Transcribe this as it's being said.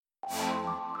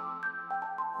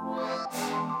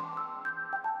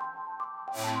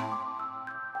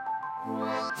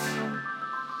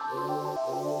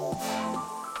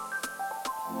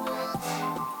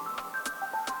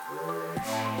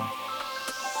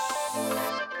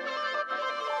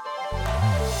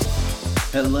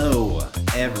Hello,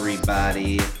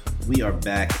 everybody. We are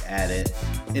back at it.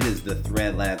 It is the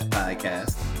Thread Lads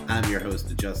podcast. I'm your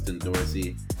host, Justin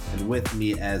Dorsey, and with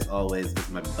me, as always, is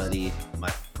my buddy, my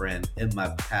friend, and my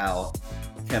pal,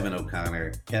 Kevin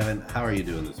O'Connor. Kevin, how are you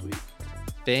doing this week?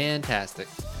 Fantastic.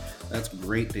 That's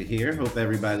great to hear. Hope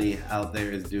everybody out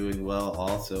there is doing well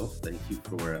also. Thank you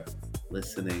for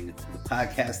listening to the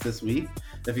podcast this week.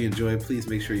 If you enjoy, please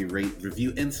make sure you rate,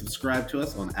 review, and subscribe to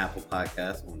us on Apple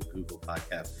Podcasts, on Google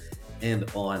Podcasts, and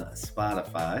on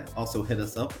Spotify. Also hit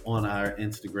us up on our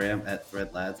Instagram at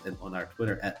ThreadLads and on our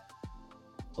Twitter at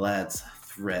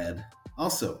LadsThread.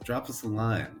 Also, drop us a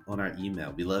line on our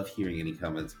email. We love hearing any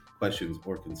comments, questions,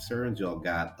 or concerns y'all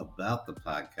got about the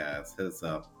podcast. Hit us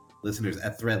up, listeners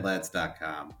at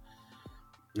threadlads.com.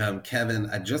 Kevin,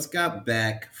 I just got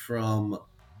back from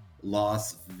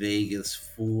Las Vegas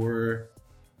for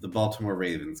the Baltimore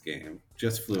Ravens game.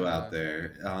 Just flew out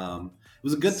there. It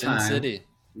was a good time. Sin City.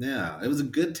 Yeah, it was a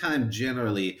good time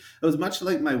generally. It was much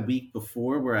like my week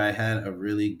before where I had a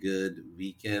really good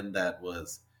weekend that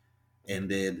was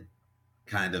ended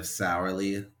kind of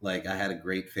sourly. Like I had a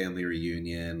great family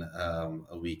reunion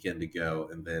a weekend ago,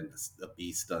 and then a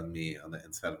bee stung me on the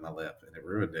inside of my lip and it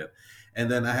ruined it. And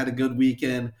then I had a good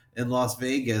weekend in Las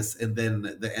Vegas, and then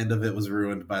the end of it was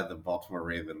ruined by the Baltimore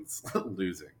Ravens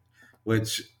losing,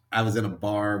 which I was in a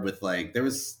bar with there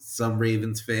was some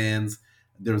Ravens fans.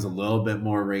 There was a little bit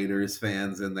more Raiders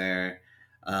fans in there.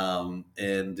 And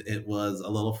it was a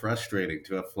little frustrating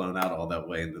to have flown out all that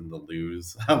way and then to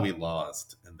lose how we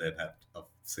lost and then have a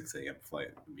 6 a.m. flight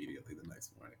immediately the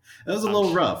next morning. It was a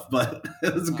little rough, but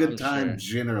it was a good time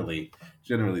generally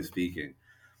speaking.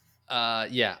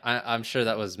 I'm sure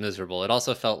that was miserable. It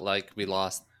also felt like we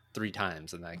lost 3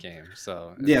 times in that game.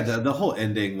 So the whole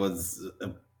ending was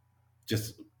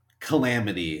just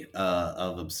calamity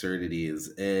of absurdities,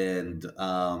 and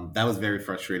that was very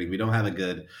frustrating. We don't have a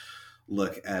good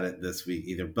look at it this week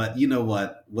either, but you know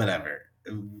what, whatever,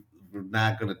 we're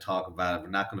not going to talk about it. We're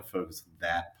not going to focus on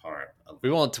that part of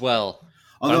we won't dwell.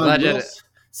 Although I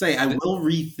will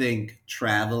rethink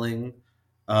traveling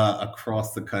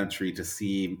across the country to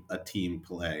see a team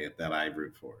play that I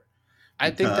root for.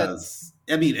 It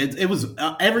was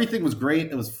everything was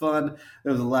great. It was fun.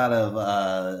 There was a lot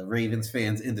of Ravens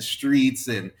fans in the streets,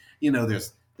 and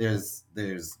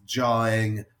there's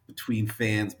jawing between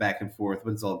fans back and forth,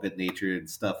 but it's all good natured and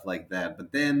stuff like that.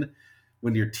 But then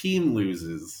when your team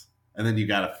loses, and then you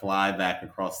got to fly back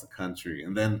across the country,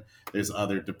 and then there's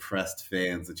other depressed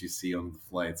fans that you see on the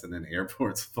flights, and then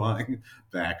airports flying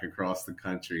back across the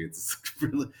country. It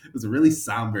was a really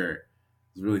somber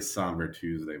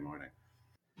Tuesday morning.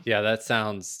 Yeah, that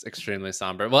sounds extremely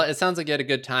somber. Well, it sounds like you had a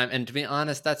good time. And to be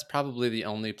honest, that's probably the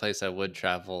only place I would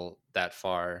travel that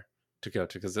far to go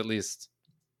to, because at least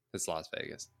it's Las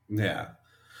Vegas. Yeah.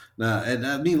 No, and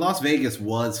I mean, Las Vegas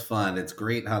was fun. It's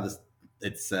great how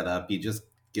it's set up. You just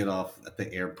get off at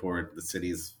the airport. The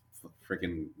city's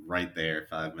freaking right there,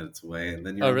 5 minutes away, and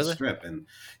then you're on the strip. And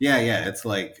yeah, it's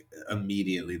like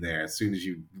immediately there. As soon as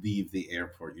you leave the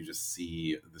airport, you just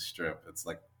see the strip. It's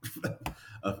like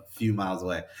a few miles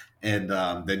away, and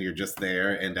then you're just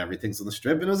there, and everything's on the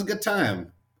strip, and it was a good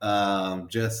time.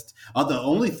 The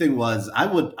only thing was,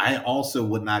 I also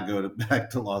would not go back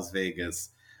to Las Vegas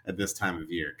at this time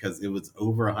of year, because it was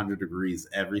over 100 degrees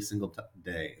every single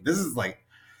day. This is like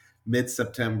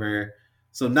mid-September,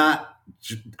 so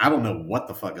I don't know what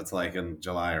the fuck it's like in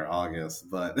July or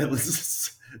August, but it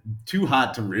was too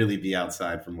hot to really be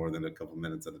outside for more than a couple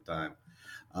minutes at a time.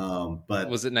 But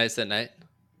was it nice at night?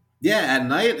 Yeah, at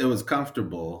night it was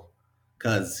comfortable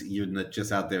because you're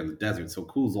just out there in the desert, so it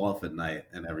cools off at night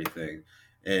and everything.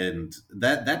 And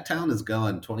that town is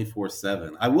going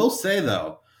 24/7. I will say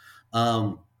though,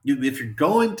 if you're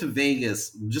going to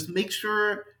Vegas, just make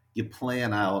sure you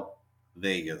plan out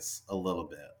Vegas a little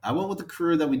bit. I went with a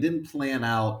crew that we didn't plan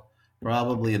out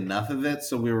probably enough of it,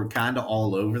 so we were kind of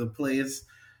all over the place,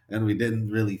 and we didn't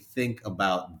really think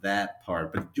about that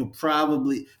part. But you'll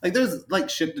probably there's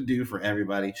shit to do for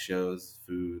everybody: shows,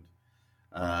 food,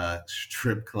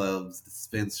 strip clubs,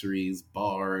 dispensaries,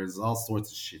 bars, all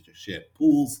sorts of shit,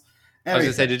 pools. Everything. I was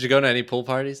gonna say, did you go to any pool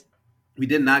parties? We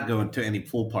did not go to any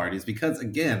pool parties because,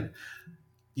 again,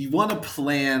 you want to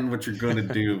plan what you're going to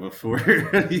do before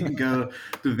you go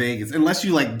to Vegas, unless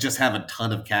you just have a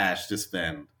ton of cash to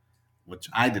spend, which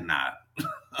I did not.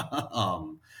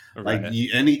 Like Right.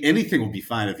 anything will be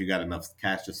fine if you got enough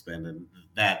cash to spend, and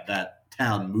that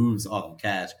town moves off of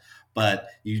cash. But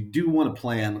you do want to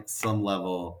plan some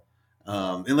level,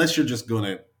 unless you're just going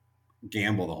to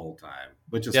gamble the whole time,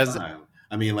 which is Yes. fine.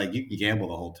 I mean, like you can gamble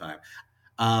the whole time.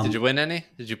 Did you Um, win any?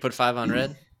 Did you put 5 on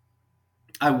red?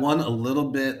 I won a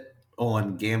little bit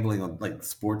on gambling, on like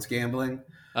sports gambling,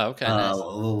 Oh, okay, nice. a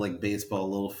little like baseball,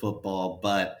 a little football,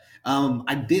 but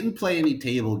I didn't play any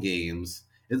table games.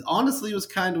 It honestly was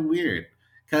kind of weird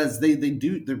because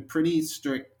they're pretty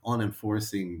strict on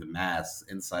enforcing the masks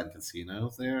inside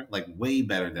casinos there, like way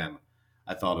better than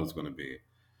I thought it was going to be.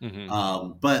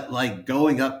 Hmm. But like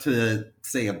going up to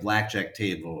say a blackjack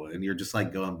table and you're just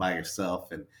like going by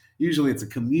yourself, and usually it's a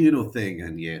communal thing,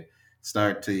 and you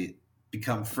start to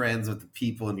become friends with the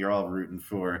people, and you're all rooting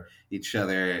for each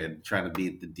other and trying to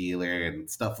beat the dealer and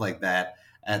stuff like that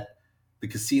at the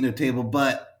casino table.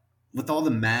 But with all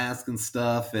the masks and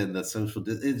stuff and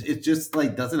the it just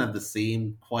like doesn't have the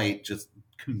same quite just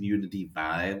community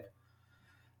vibe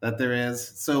that there is.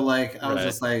 So like I was Right.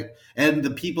 just like, and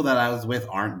the people that I was with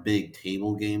aren't big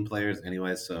table game players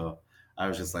anyway, so I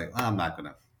was just like, I'm not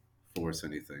gonna force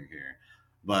anything here.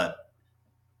 But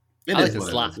it I like is the what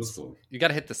it is. It's slots. cool. You got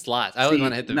to hit the slots. I always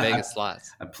want to See, hit the no, Vegas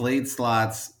slots. I played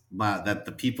slots. That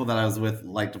the people that I was with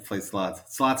like to play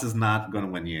slots. Slots is not going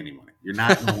to win you any money. You're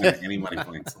not going to win any money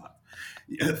playing slots.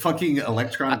 Fucking I,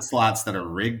 electronic slots that are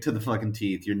rigged to the fucking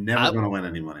teeth. You're never I going to win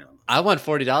any money on I those. won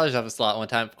 $40 off a slot one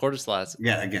time, quarter slots.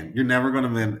 Yeah, again, you're never going to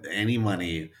win any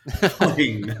money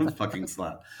playing fucking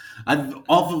slot. I've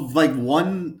off of like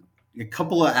a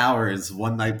couple of hours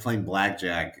one night playing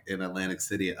blackjack in Atlantic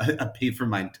City. I paid for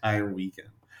my entire weekend,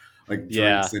 like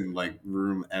Yeah. drinks and like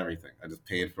room, everything. I just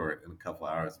paid for it in a couple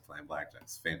of hours of playing blackjack.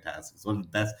 It's fantastic. It's one of the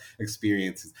best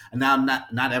experiences. And now,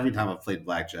 not every time I've played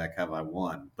blackjack have I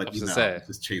won, I but was gonna say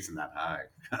just chasing that high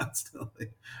constantly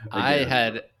I again.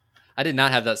 had I did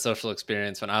not have that social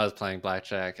experience when I was playing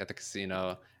blackjack at the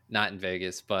casino, not in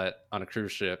Vegas, but on a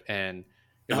cruise ship, and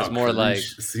it was Oh, more like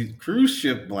cruise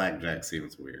ship blackjack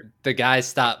seems weird. the guy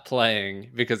stopped playing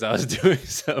because I was doing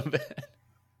so bad.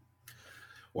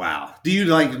 Wow. Do you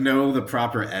like know the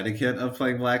proper etiquette of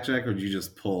playing blackjack, or do you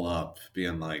just pull up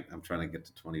being like, I'm trying to get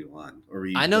to 21? Or are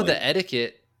I you know like, the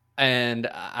etiquette, and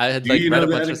I had do like you read know a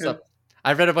the bunch of stuff. etiquette?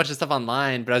 I read a bunch of stuff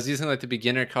online, but I was using like the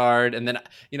beginner card, and then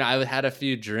I had a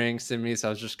few drinks in me, so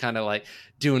I was just kind of like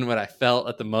doing what I felt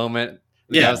at the moment.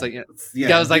 The guy Yeah. was like, the guy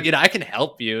Yeah. was like, I can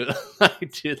help you.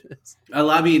 Like, do this.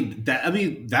 I mean,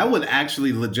 that would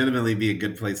actually legitimately be a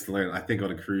good place to learn. I think on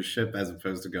a cruise ship as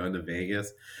opposed to going to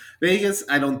Vegas. Vegas,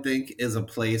 I don't think is a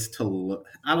place to look.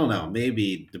 I don't know.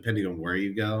 Maybe depending on where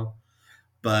you go.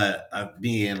 But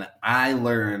I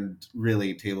learned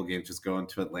really table games just going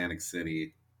to Atlantic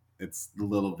City. It's a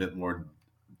little bit more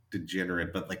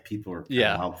degenerate, but like people are kind of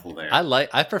Yeah, helpful there.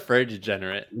 I prefer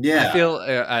degenerate. I Yeah, feel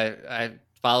I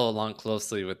follow along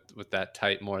closely with that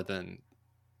type more than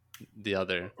the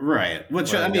other, right.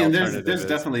 Which I whatever the mean, alternative there's is.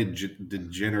 definitely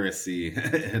degeneracy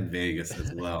in Vegas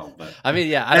as well, but I mean,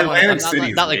 yeah, I don't want. I'm Atlantic not City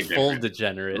is not like way full different.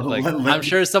 degenerate. Like Let- I'm let-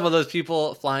 sure some of those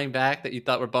people flying back that you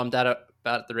thought were bummed out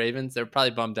about the Ravens, they're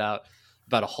probably bummed out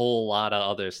about a whole lot of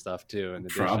other stuff too. In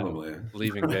addition, Probably.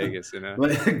 leaving Vegas, you know.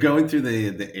 But going through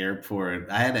the airport,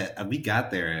 we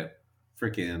got there at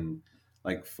freaking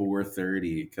like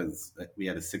 4:30 because we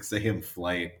had a 6 a.m.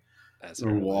 flight. That's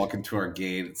We're early. walking to our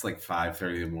gate. It's like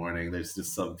 5:30 in the morning. There's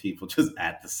just some people just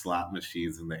at the slot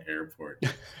machines in the airport,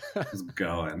 just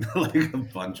going like a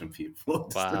bunch of people.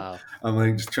 Wow. I'm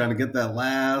like just trying to get that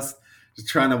last, just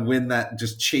trying to win that,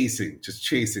 just chasing,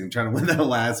 trying to win that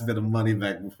last bit of money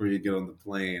back before you get on the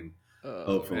plane. Oh man.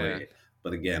 Hopefully,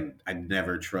 but again, I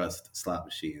never trust slot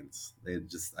machines. I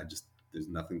just there's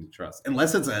nothing to trust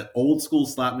unless it's an old school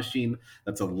slot machine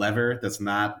that's a lever that's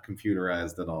not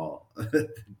computerized at all.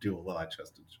 Do a lot of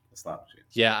trust in slot machines.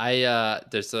 Yeah,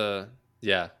 there's a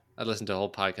yeah. I listened to a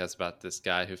whole podcast about this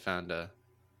guy who found a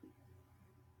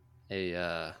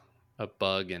uh, a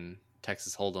bug in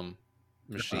Texas Hold'em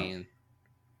Oh, machine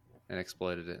and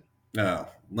exploited it. no,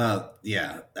 well,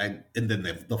 yeah, and then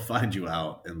they'll find you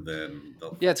out, and then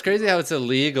they'll Yeah, fuck it's you crazy up. how it's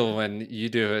illegal when you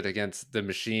do it against the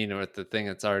machine or the thing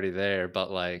that's already there.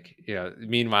 But like,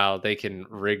 meanwhile they can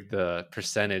rig the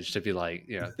percentage to be like,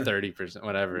 30%,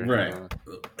 whatever. Right,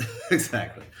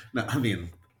 exactly. No, I mean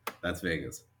that's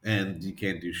Vegas, and you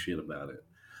can't do shit about it.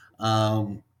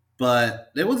 Um,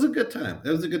 but it was a good time. It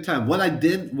was a good time. One of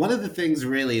the things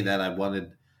really that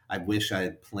I wish I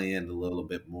had planned a little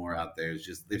bit more out there is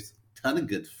just there's a ton of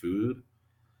good food,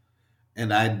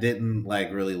 and I didn't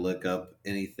like really look up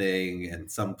anything. And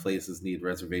some places need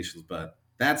reservations, but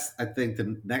I think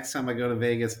the next time I go to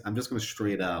Vegas, I'm just going to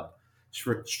straight up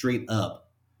straight up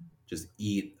just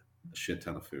eat a shit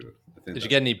ton of food. I think Did you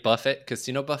get any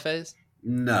casino buffets?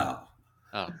 No.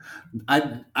 Oh.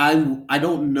 I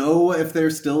don't know if they're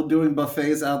still doing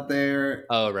buffets out there.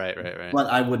 Oh, right. But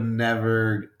I would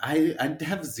never. I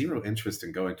have zero interest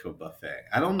in going to a buffet.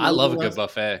 I don't know. I love a good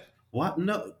buffet. What?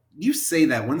 No, you say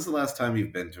that. When's the last time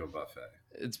you've been to a buffet?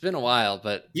 It's been a while,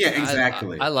 but yeah,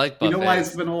 exactly. I like buffets. You know why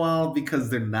it's been a while? Because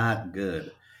they're not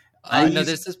good.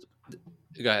 There's this.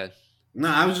 Go ahead. No,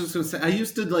 I was just going to say, I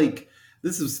used to like.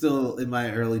 This is still in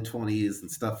my early 20s and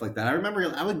stuff like that. I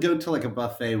remember I would go to like a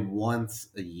buffet once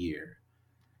a year.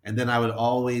 And then I would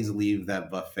always leave that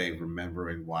buffet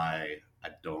remembering why I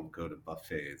don't go to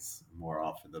buffets more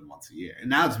often than once a year.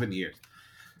 And now it's been years.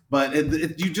 But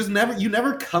you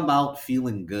never come out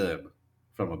feeling good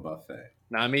from a buffet.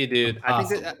 Not me, dude. I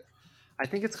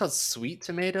think it's called Sweet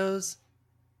Tomatoes.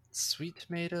 Sweet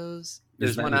Tomatoes.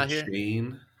 There's one out here.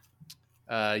 Chain?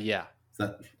 Yeah. Is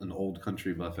that an old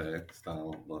country buffet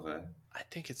style buffet? I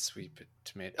think it's Sweet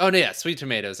Tomato. Oh no, yeah, Sweet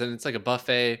Tomatoes, and it's like a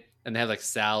buffet, and they have like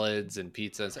salads and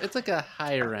pizzas. It's like a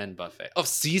higher end buffet. Oh,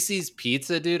 Cece's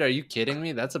Pizza, dude. Are you kidding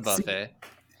me? That's a buffet.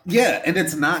 Yeah, and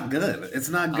it's not good. It's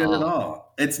not good at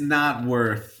all. It's not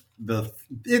worth the.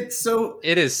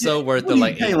 It is so worth the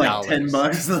like pay like $10.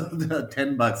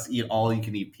 $10, eat all you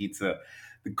can eat pizza.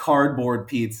 The cardboard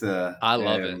pizza. I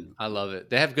love it.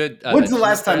 They have good. When's the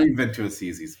last time you've been to a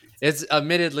Cece's Pizza?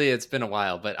 It's been a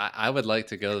while, but I would like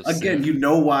to go. Again, soon. You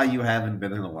know why you haven't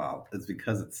been in a while? It's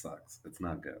because it sucks. It's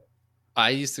not good. I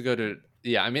used to go to.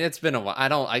 Yeah, I mean it's been a while.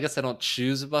 I guess I don't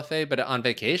choose a buffet, but on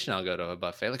vacation I'll go to a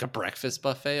buffet, like a breakfast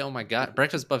buffet. Oh my god,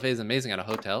 breakfast buffet is amazing at a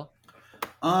hotel.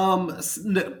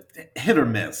 Hit or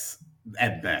miss.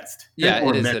 At best, yeah,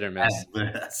 it is hit or miss.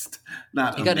 At best,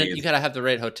 not you gotta have the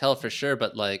right hotel for sure.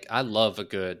 But like, I love a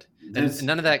good and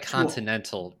none of that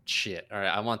continental shit. All right,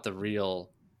 I want the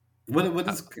real. What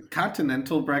is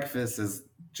continental breakfast? Is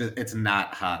just it's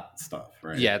not hot stuff,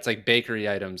 right? Yeah, it's like bakery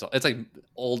items. It's like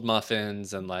old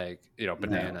muffins and like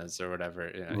bananas or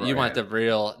whatever. Right. You want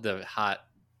the hot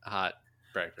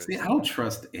breakfast. See, I don't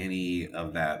trust any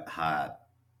of that hot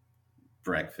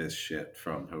breakfast shit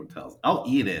from hotels. I'll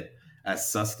eat it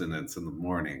as sustenance in the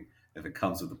morning if it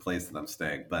comes with the place that I'm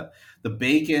staying. But the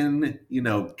bacon,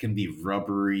 can be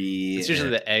rubbery. It's usually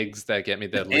the eggs that get me.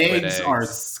 The liquid eggs are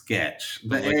sketch.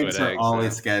 The eggs are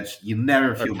always sketch. You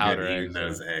never feel good eating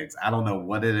those eggs. I don't know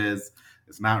what it is.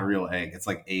 It's not real egg. It's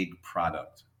like egg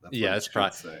product. That's it's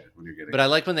product. But I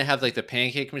like when they have like the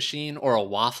pancake machine or a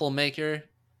waffle maker.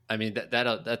 I mean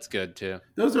that's good too.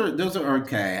 Those are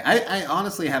okay. I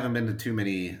honestly haven't been to too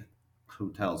many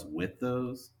hotels with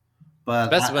those.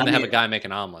 But best when they have a guy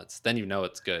making omelets. Then you know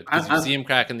it's good. Because you see him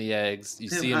cracking the eggs. You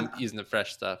see him using the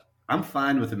fresh stuff. I'm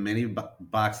fine with a mini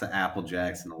box of Apple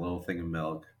Jacks and a little thing of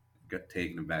milk.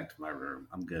 Taking them back to my room.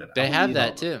 I'm good. They have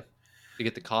that too. You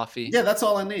get the coffee. Yeah, that's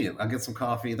all I need. I'll get some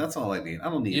coffee. That's all I need.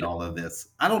 I don't need all of this.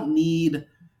 I don't need...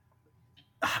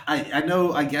 I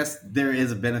know, I guess there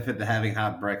is a benefit to having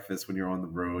hot breakfast when you're on the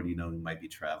road. You might be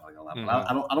traveling a lot. Mm-hmm. But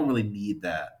I don't really need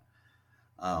that.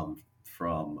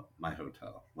 From my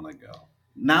hotel when I go.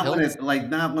 Not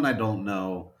when I don't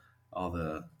know all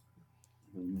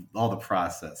the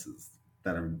processes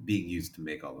that are being used to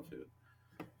make all the food.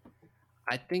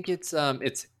 I think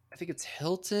it's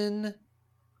Hilton,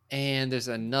 and there's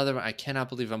another one. I cannot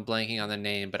believe I'm blanking on the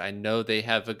name, but I know they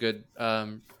have a good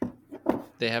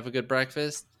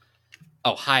breakfast.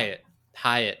 Oh, Hyatt.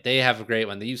 They have a great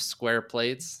one. They use square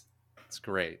plates. It's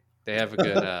great. They have a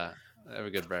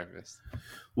good breakfast.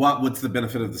 What's the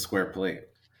benefit of the square plate?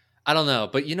 I don't know,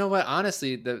 but you know what?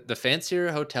 Honestly, the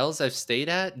fancier hotels I've stayed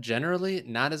at generally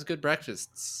not as good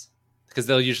breakfasts because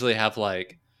they'll usually have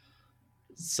like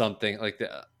something like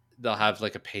they'll have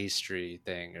like a pastry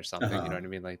thing or something. You know what I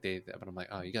mean? Like but I'm like,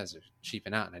 oh, you guys are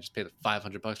cheaping out, and I just paid like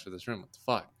 $500 for this room. What the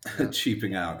fuck?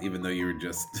 Cheaping out, even though you were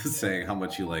just saying how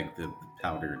much you like the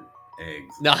powdered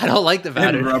eggs. No, I don't like the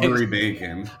powdered rubbery eggs.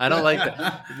 Bacon. I don't like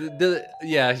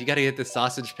yeah, you got to get the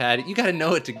sausage patty. You got to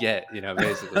know what to get,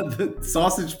 basically. The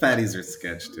sausage patties are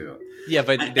sketch too. Yeah,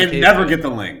 but and never get the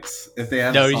links if they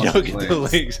have. No, you don't get the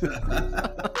links.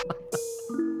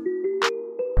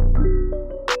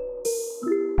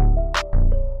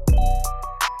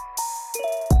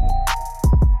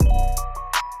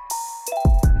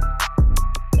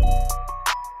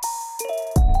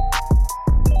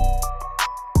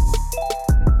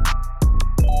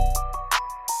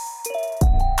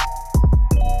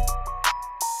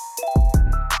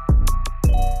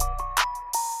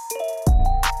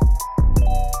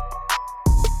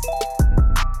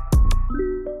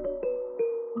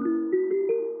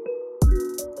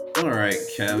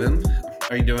 Kevin,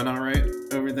 are you doing all right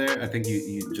over over there? I think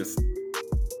you just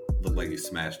look like you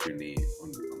smashed your knee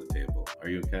on the table. Are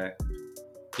you okay?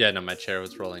 Yeah, no, my chair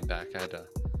was rolling back. I had to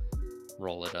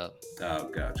roll it up, Oh,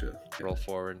 gotcha. roll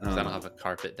forward because I don't have a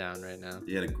carpet down right now.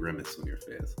 You had a grimace on your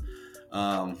face.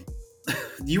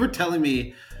 You were telling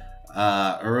me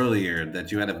earlier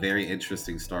that you had a very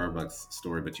interesting Starbucks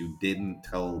story, but you didn't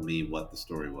tell me what the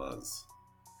story was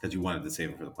because you wanted to save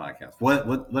it for the podcast.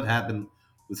 What happened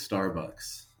with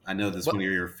Starbucks? I know this is one of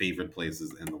your favorite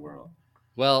places in the world.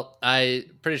 Well, I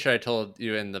pretty sure I told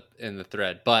you in the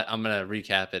thread, but I'm gonna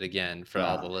recap it again for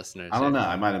all the listeners. I don't know.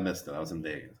 I might have missed it. I was in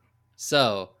Vegas.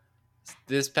 So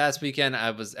this past weekend,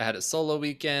 I had a solo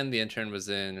weekend. The intern was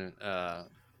in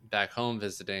back home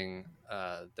visiting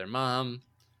their mom,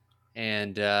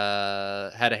 and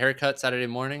had a haircut Saturday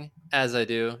morning, as I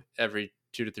do every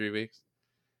 2 to 3 weeks.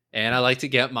 And I like to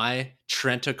get my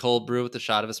Trenta cold brew with a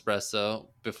shot of espresso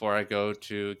before I go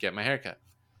to get my haircut.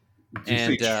 Did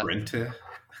you say Trenta?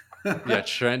 Yeah,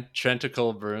 Trenta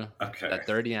cold brew. Okay. That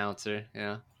 30 ouncer,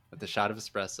 with a shot of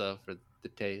espresso for the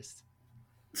taste.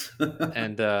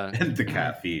 And the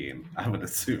caffeine, I would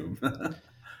assume.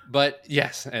 But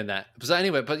yes, and that. So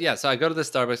anyway, so I go to the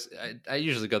Starbucks. I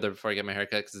usually go there before I get my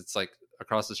haircut because it's like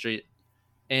across the street,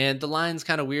 and the line's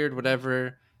kind of weird.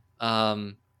 Whatever.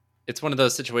 It's one of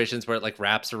those situations where it like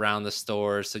wraps around the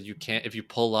store, so you can't. If you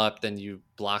pull up, then you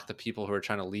block the people who are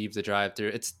trying to leave the drive-through.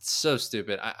 It's so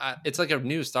stupid. It's like a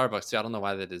new Starbucks too. I don't know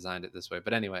why they designed it this way,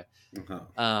 but anyway.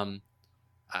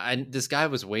 This guy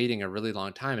was waiting a really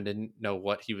long time and didn't know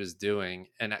what he was doing,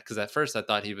 and because at first I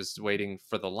thought he was waiting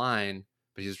for the line,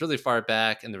 but he was really far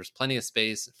back and there was plenty of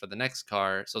space for the next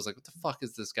car. So I was like, what the fuck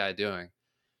is this guy doing?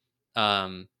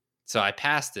 So I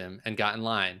passed him and got in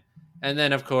line. And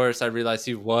then, of course, I realized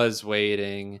he was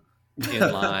waiting in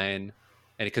line,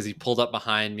 and because he pulled up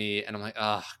behind me, and I'm like,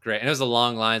 oh, great. And it was a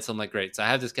long line, so I'm like, great. So I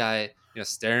have this guy,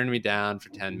 staring me down for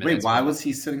 10 minutes. Wait, why was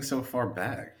he sitting so far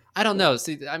back? I don't know.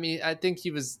 See, I mean, I think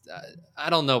he was, I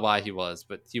don't know why he was,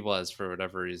 but he was for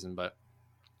whatever reason. But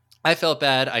I felt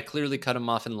bad. I clearly cut him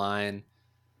off in line.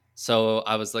 So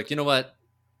I was like, you know what?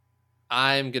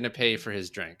 I'm going to pay for his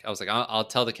drink. I was like, I'll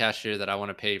tell the cashier that I want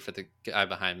to pay for the guy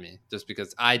behind me just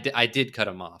because I did cut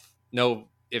him off. No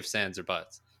ifs, ands, or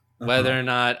buts. Whether or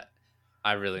not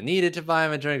I really needed to buy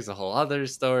him a drink is a whole other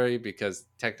story because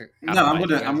technically... No, I'm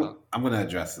going to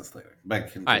address this later.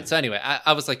 All right. So anyway,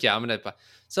 I was like, yeah, I'm going to...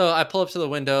 So I pull up to the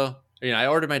window. I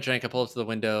ordered my drink. I pull up to the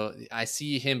window. I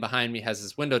see him behind me has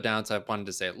his window down. So I wanted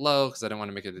to say it low because I didn't want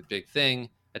to make it a big thing.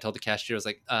 I told the cashier,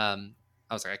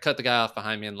 I cut the guy off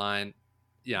behind me in line.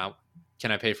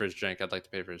 Can I pay for his drink? I'd like to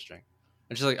pay for his drink.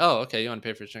 And she's like, oh, okay, you want to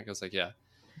pay for his drink? I was like, yeah.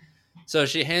 So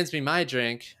she hands me my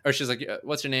drink, or she's like,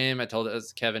 what's your name? I told her it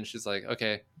was Kevin. She's like,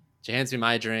 okay. She hands me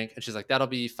my drink, and she's like, that'll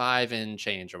be $5 and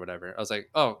change or whatever. I was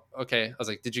like, oh, okay. I was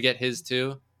like, did you get his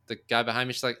too? The guy behind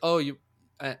me, she's like, oh, you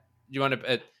want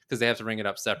to, because they have to ring it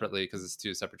up separately because it's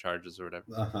 2 separate charges or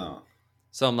whatever.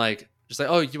 So I'm like, just like,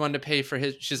 oh, you wanted to pay for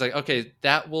his? She's like, okay,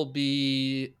 that will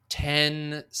be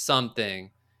 10 something.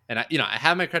 And I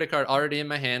have my credit card already in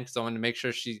my hand because I wanted to make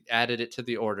sure she added it to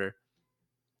the order.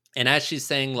 And as she's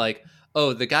saying, like,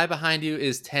 oh, the guy behind you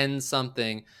is 10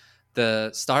 something,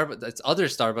 this other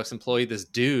Starbucks employee, this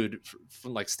dude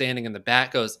from like standing in the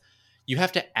back goes, you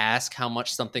have to ask how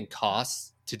much something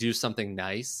costs to do something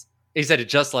nice. He said it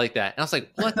just like that. And I was like,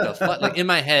 what the fuck? Like in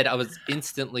my head, I was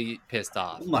instantly pissed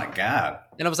off. Oh my God.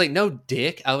 And I was like, no,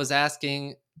 dick. I was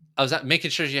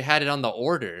making sure she had it on the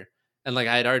order. And like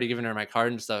I had already given her my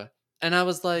card and stuff. And I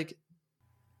was like,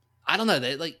 I don't know.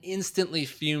 They like instantly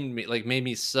fumed me, like made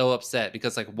me so upset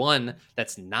because like one,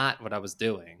 that's not what I was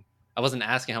doing. I wasn't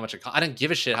asking how much it cost. I didn't give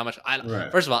a shit how much.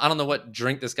 First of all, I don't know what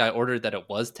drink this guy ordered that it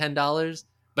was $10,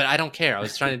 but I don't care. I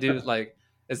was trying to do like,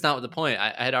 it's not the point.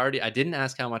 I didn't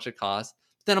ask how much it cost.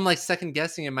 Then I'm like second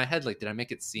guessing in my head, like, did I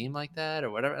make it seem like that or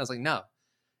whatever? I was like, no.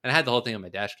 And I had the whole thing on my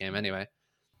dash cam anyway.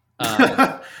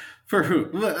 For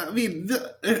who? I mean,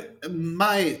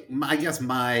 I guess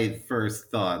my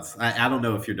first thoughts. I don't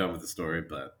know if you're done with the story,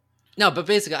 but no. But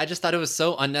basically, I just thought it was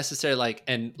so unnecessary,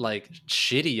 and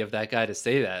shitty of that guy to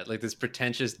say that, like this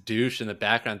pretentious douche in the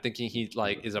background, thinking he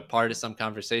like is a part of some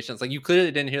conversation. It's like you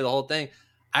clearly didn't hear the whole thing.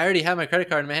 I already have my credit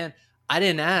card in my hand. I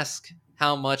didn't ask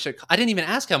how much I didn't even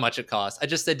ask how much it cost. I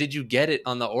just said, did you get it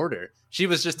on the order? She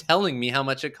was just telling me how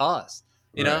much it cost,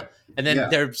 you know? And then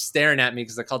they're staring at me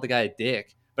because I called the guy a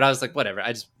dick. But I was like, whatever.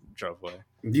 I just drove away.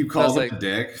 You called him a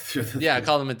dick? Yeah, I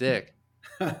called him a dick.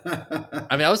 I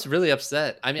mean, I was really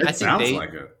upset. I mean,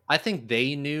 I think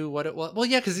they knew what it was. Well,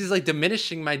 yeah, because he's like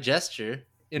diminishing my gesture.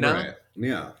 you know? Right.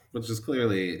 Yeah. Which is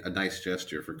clearly a nice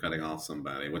gesture for cutting off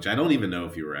somebody, which I don't even know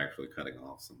if you were actually cutting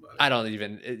off somebody. I don't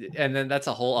even, and then that's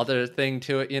a whole other thing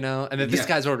to it, you know? And then this Yeah.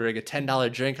 guy's ordering a $10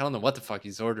 drink. I don't know what the fuck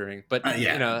he's ordering, but, you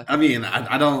Yeah. know, I mean,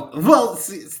 I don't. Well,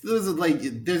 see,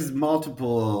 there's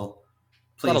multiple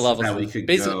a lot of places levels that of we this. could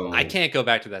Basically, I go can't go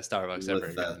back to that Starbucks ever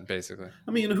with that. again, basically.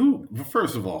 I mean,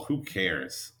 first of all, who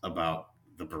cares about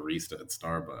the barista at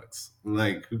Starbucks?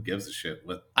 Like, who gives a shit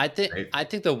what they I think?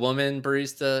 think the woman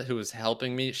barista who was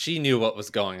helping me, she knew what was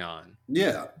going on.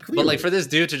 Yeah, But like clearly. for this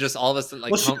dude to just all of a sudden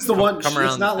like Well, she's the one. come It's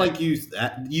around the not thing.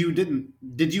 like you didn't.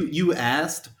 Did you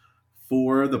asked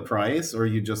for the price, or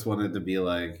you just wanted to be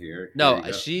like, here No,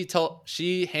 you go?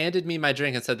 she handed me my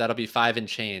drink and said that'll be 5 and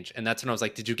change. And that's when I was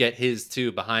like, did you get his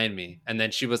too behind me? And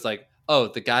then she was like, oh,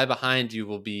 the guy behind you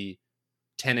will be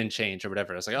 10 and change or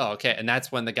whatever. I was like, oh, okay. And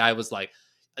that's when the guy was like,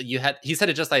 he said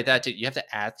it just like that too. You have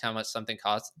to ask how much something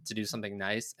costs to do something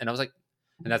nice. And I was like,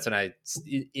 and that's when I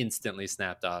instantly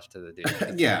snapped off to the dude.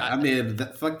 'Cause Yeah, I mean,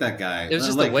 fuck that guy. it was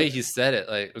just the Like way he said it.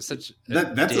 Like it was such a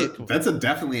dick. that's a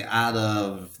definitely out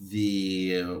of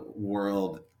the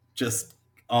world, just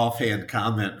offhand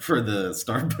comment for the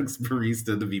Starbucks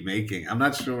barista to be making. I'm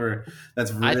not sure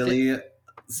that's I think really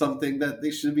something that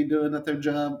they should be doing at their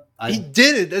job. he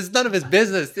did it. It's none of his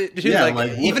business. Dude, Yeah, like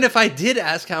like even what? if I did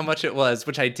ask how much it was,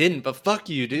 which I didn't, but fuck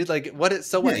you, dude. Like what?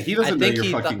 So Yeah, what? he I doesn't know think your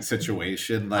he fucking thought.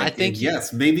 situation. I Like, think and he.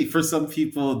 yes, maybe for some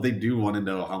people they do want to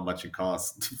know how much it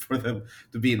costs for them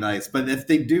to be nice. But if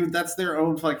they do, that's their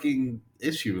own fucking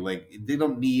issue. Like, they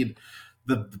don't need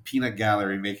the peanut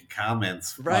gallery making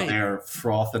comments while Right. they're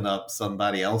frothing up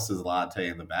somebody else's latte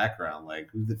in the background. Like,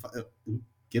 who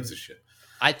gives a shit?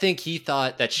 I think he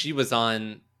thought that she was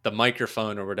on the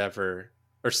microphone or whatever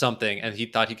or something, and he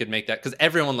thought he could make that because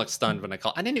everyone looked stunned when I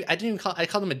called. I didn't even call. I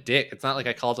called him a dick. It's not like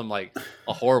I called him like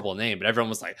a horrible name, but everyone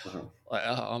was like, Uh-huh.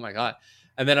 oh my god.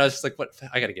 And then I was just like, what?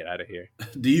 I got to get out of here.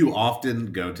 Do you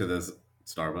often go to this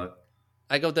Starbucks?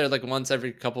 I go there like once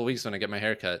every couple of weeks when I get my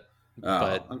hair cut, Oh,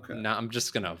 but okay. now I'm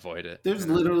just gonna avoid it. There's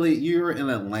literally, you're in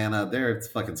Atlanta. There's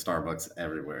fucking Starbucks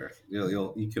everywhere.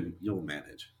 You'll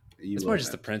manage. You It's will more just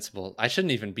the manage. principle. I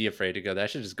shouldn't even be afraid to go there. I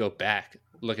should just go back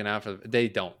looking out for. They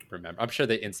don't remember. I'm sure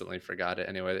they instantly forgot it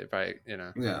anyway. They probably,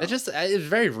 Yeah. it's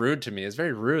very rude to me. It's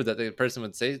very rude that the person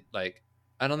would say like,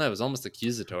 I don't know. It was almost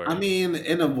accusatory. I mean,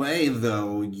 in a way,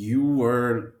 though, you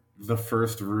were the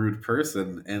first rude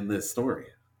person in this story.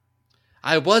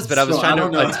 I was, but I was So trying I to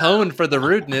don't know. atone for the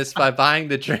rudeness by buying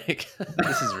the drink.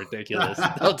 This is ridiculous.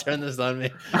 Don't turn this on me.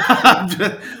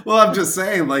 I'm just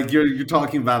saying, like, you're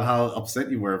talking about how upset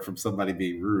you were from somebody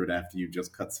being rude after you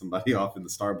just cut somebody off in the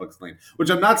Starbucks lane, which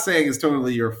I'm not saying is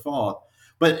totally your fault,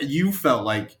 but you felt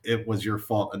like it was your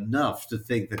fault enough to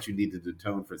think that you needed to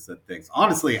atone for said things.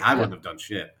 Honestly, I wouldn't have done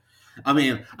shit. I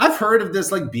mean, I've heard of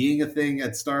this like being a thing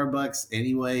at Starbucks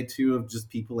anyway, too, of just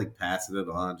people like passing it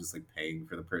on, just like paying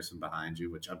for the person behind you,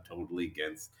 which I'm totally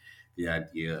against the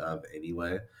idea of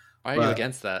anyway. Why are you But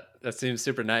against that? That seems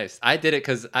super nice. I did it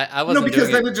because I no, wasn't because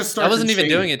doing then it. it just I starts. wasn't even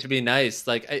doing it to be nice.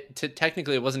 Like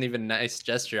technically, it wasn't even a nice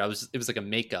gesture. It was like a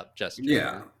makeup gesture.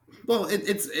 Yeah. Well,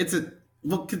 it's a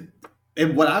well,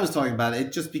 and what I was talking about,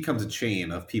 it just becomes a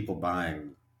chain of people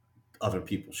buying other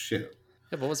people's shit.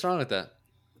 Yeah, but what's wrong with that?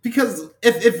 Because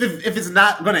if it's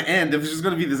not going to end, if it's just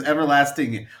going to be this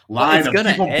everlasting Well, line it's of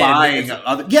gonna people end. buying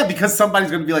other, yeah, because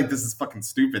somebody's going to be like, this is fucking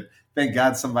stupid. Thank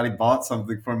God somebody bought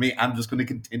something for me. I'm just going to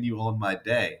continue on my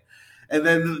day. And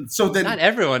then Not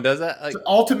everyone does that. Like,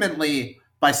 ultimately,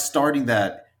 by starting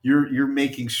that, you're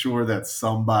making sure that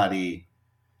somebody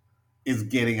is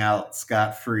getting out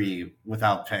scot free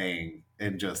without paying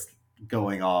and just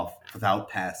going off without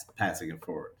passing it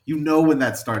forward. You know, when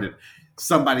that started,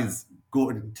 somebody's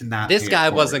going to not. this pay guy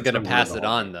it wasn't forward going to pass somewhere it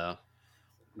on though,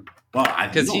 Well, I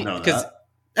because don't know because that.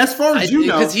 As far as you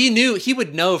know, because he knew he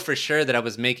would know for sure that I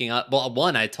was making up. Well,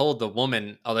 one, I told the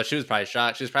woman, although she was probably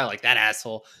shocked. She was probably like, "That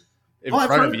asshole in I've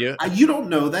front of heard- you." you don't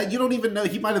know that. You don't even know.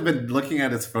 He might have been looking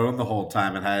at his phone the whole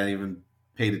time and hadn't even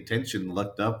paid attention,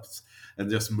 looked up, and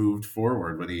just moved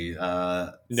forward when he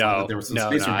saw that there was some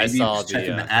space. Or I maybe he saw was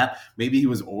checking the. the app. Maybe he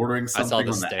was ordering I saw something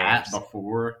the on the app stairs.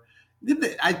 before.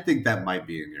 I think that might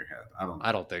be in your head. I don't know.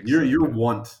 I don't think You're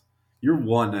so. you're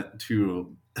one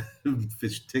to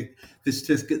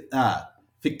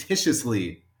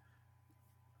fictitiously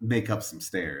make up some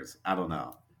stairs. I don't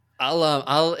know.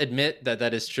 I'll admit that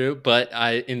that is true, but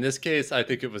in this case I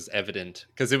think it was evident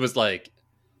because it was like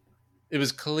it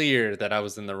was clear that I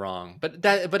was in the wrong. But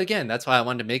again, that's why I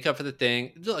wanted to make up for the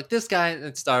thing. Like this guy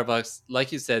at Starbucks,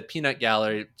 like you said, peanut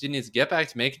gallery, he needs to get back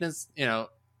to making his,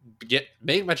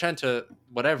 make my trend to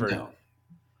whatever. No.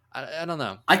 I don't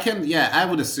know. I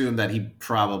would assume that he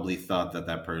probably thought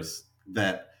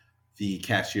that the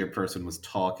cashier person was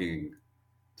talking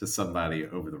to somebody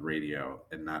over the radio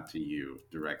and not to you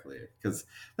directly, because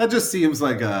that just seems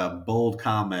like a bold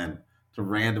comment to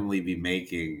randomly be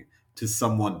making to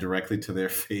someone directly to their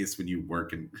face when you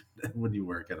work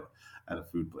at a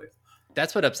food place.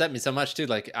 That's what upset me so much too.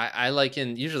 Like I like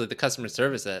in usually the customer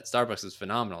service at Starbucks is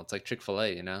phenomenal. It's like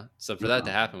Chick-fil-A, you know? So for that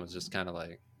to happen was just kind of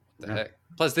like, what the Yeah. heck?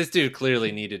 Plus this dude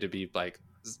clearly needed to be like,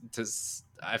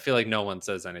 I feel like no one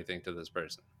says anything to this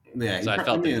person. Yeah, So I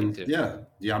felt the need to.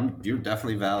 you're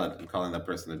definitely valid in calling that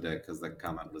person a dick, because that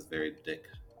comment was very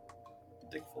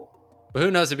dickful. But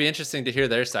who knows? It'd be interesting to hear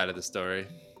their side of the story.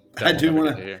 I do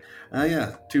want to hear.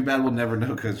 Yeah, too bad we'll never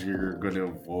know, because you're going to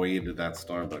avoid that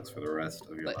Starbucks for the rest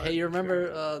of your life. Hey, you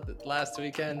remember last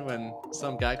weekend when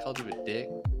some guy called you a dick?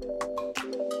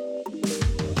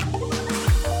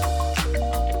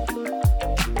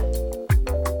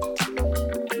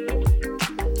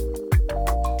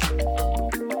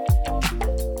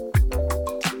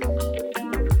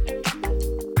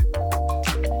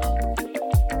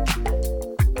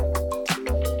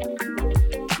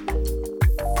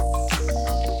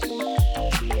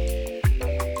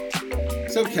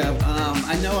 So Kev,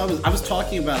 I know I was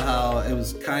talking about how it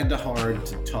was kind of hard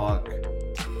to talk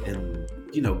and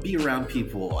be around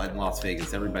people in Las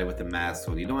Vegas, everybody with a mask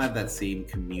on. You don't have that same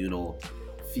communal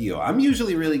feel. I'm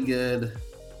usually really good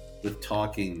with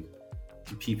talking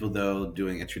to people, though,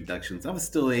 doing introductions. I was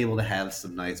still able to have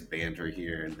some nice banter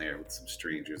here and there with some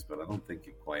strangers, but I don't think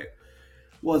it quite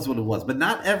was what it was. But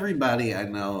not everybody I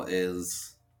know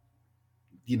is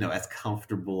as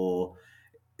comfortable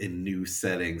in new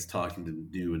settings, talking to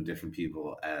new and different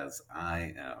people as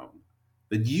I am.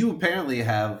 But you apparently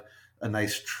have a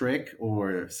nice trick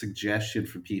or suggestion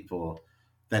for people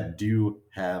that do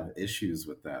have issues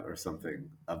with that or something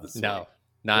of the sort. No,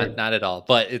 not at all.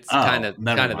 But it's kind of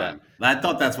that. I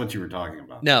thought that's what you were talking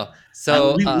about. No,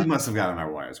 so we must have gotten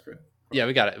our wires correct. Yeah,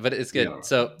 we got it, but it's good. Yeah.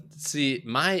 So see,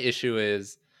 my issue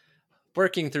is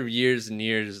working through years and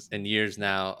years and years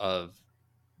now of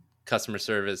customer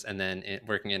service, and then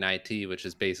working in IT, which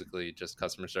is basically just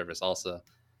customer service also.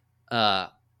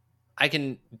 I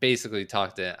can basically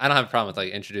talk to, I don't have a problem with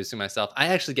like introducing myself. I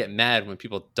actually get mad when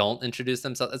people don't introduce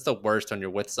themselves. That's the worst when you're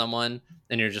with someone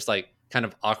and you're just like kind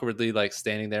of awkwardly like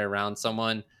standing there around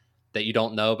someone that you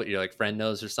don't know, but your like friend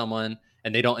knows or someone,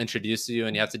 and they don't introduce you,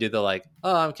 and you have to do the like,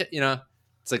 oh,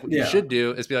 it's like what you should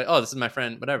do is be like, oh, this is my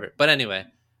friend, whatever. But anyway,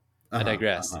 I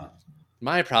digress.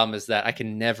 My problem is that I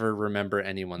can never remember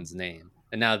anyone's name.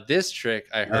 And now this trick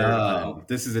I heard.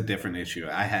 This is a different issue.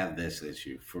 I have this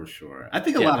issue for sure. I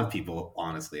think a lot of people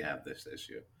honestly have this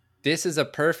issue. This is a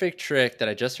perfect trick that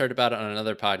I just heard about on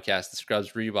another podcast, the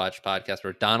Scrubs Rewatch podcast,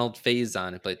 where Donald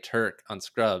Faison, who played Turk on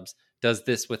Scrubs, does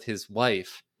this with his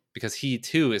wife because he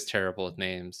too is terrible with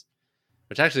names,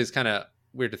 which actually is kind of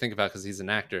weird to think about because he's an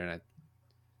actor and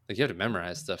you have to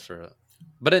memorize stuff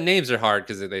but names are hard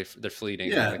because they're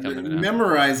fleeting. Yeah,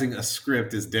 memorizing a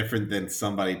script is different than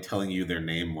somebody telling you their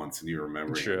name once and you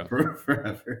remember it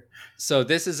forever. So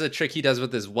this is a trick he does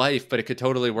with his wife, but it could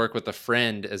totally work with a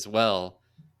friend as well.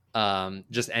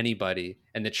 Just anybody.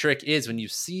 And the trick is when you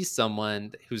see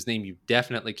someone whose name you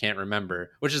definitely can't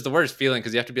remember, which is the worst feeling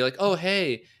because you have to be like, oh,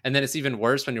 hey. And then it's even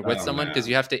worse when you're with someone because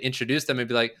you have to introduce them and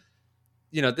be like,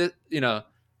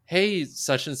 hey,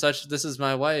 such and such, this is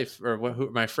my wife or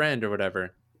my friend or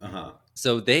whatever.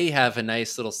 So they have a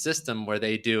nice little system where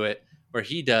they do it, where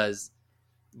he does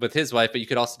with his wife, but you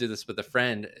could also do this with a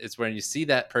friend. It's when you see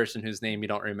that person whose name you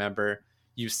don't remember,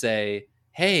 you say,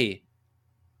 hey,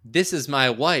 this is my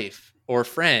wife or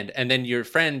friend. And then your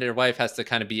friend or wife has to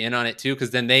kind of be in on it too,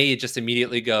 because then they just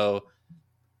immediately go,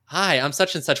 hi, I'm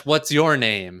such and such, what's your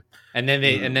name? And then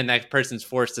and then that person's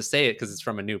forced to say it because it's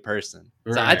from a new person.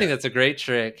 Right. So I think that's a great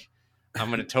trick. I'm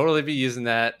going to totally be using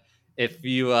that. If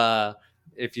you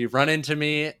run into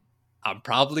me, I'm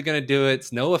probably going to do it.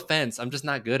 It's no offense. I'm just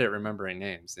not good at remembering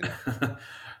names.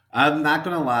 I'm not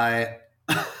going to lie.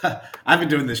 I've been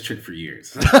doing this trick for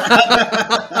years.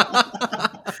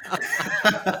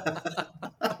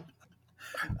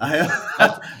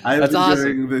 I've been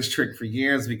doing this trick for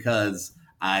years because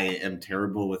I am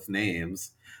terrible with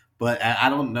names. But I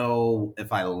don't know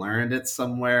if I learned it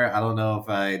somewhere. I don't know if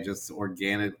I just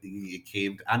organically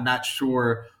came. I'm not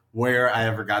sure where I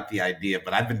ever got the idea,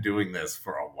 but I've been doing this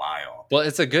for a while. Well,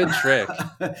 it's a good trick.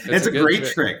 It's a great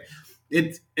trick.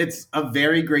 It's a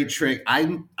very great trick.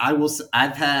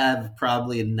 I've had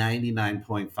probably a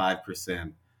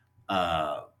 99.5%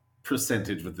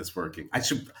 percentage with this working. I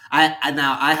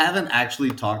haven't actually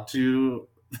talked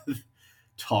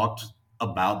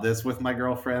about this with my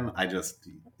girlfriend. I just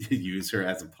use her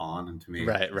as a pawn, and to me,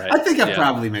 Right, right. I think I've Yeah.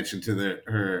 probably mentioned to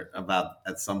her about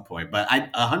at some point, but I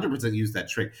 100% used that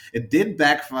trick. It did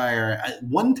backfire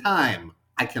one time.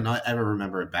 I cannot ever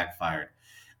remember it backfired,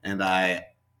 and I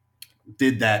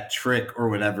did that trick or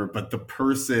whatever. But the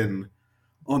person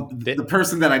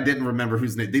that I didn't remember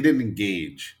whose name, they didn't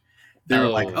engage. They were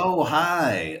like, Oh. "Oh,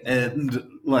 hi," and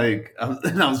like,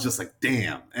 and I was just like,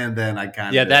 "Damn!" And then I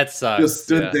kind Yeah, of that just sucks.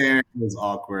 stood Yeah. there. It was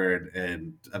awkward,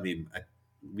 and I mean,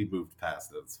 we moved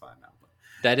past it. It's fine now.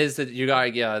 That is that you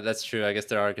got. Yeah, that's true. I guess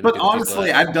there are going to But be the people honestly,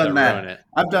 that I've done ruin that. it.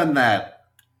 I've done that.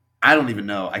 I don't even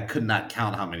know. I could not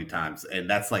count how many times, and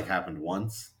that's like happened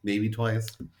once, maybe twice.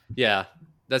 Yeah,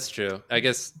 that's true. I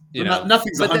guess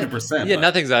Nothing's but 100%, yeah, but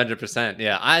nothing's 100%.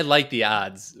 Yeah, I like the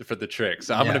odds for the trick,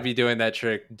 so I'm going to yeah. be doing that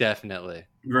trick definitely.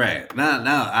 Right. No,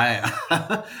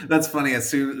 I that's funny. As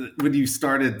soon when you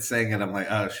started saying it, I'm like,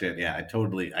 oh shit, yeah, I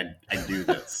do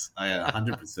this. I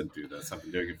 100% do this. I've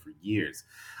been doing it for years.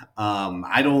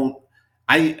 I don't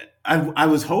I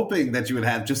was hoping that you would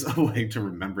have just a way to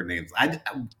remember names.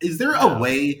 Is there a No.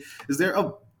 way, is there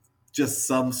a just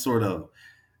some sort of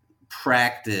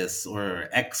practice or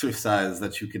exercise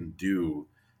that you can do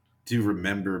to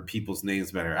remember people's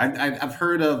names better? I've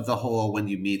heard of the whole when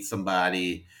you meet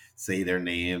somebody, say their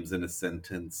names in a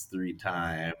sentence 3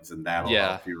 times, and that'll Yeah,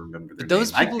 help you remember their but name.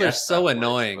 those I people are guess that so works,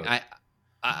 annoying. but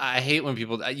I hate when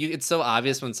people. It's so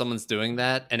obvious when someone's doing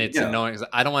that, and it's yeah, annoying. 'Cause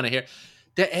I don't want to hear.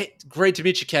 Hey, great to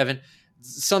meet you, Kevin.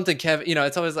 Something, Kevin.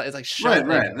 It's always like right, shut. Like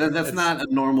right. That's it's not a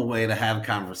normal way to have yeah.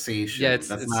 conversation. That's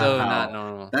It's not so not how.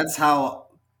 normal. That's how.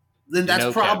 Then that's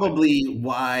Kevin. probably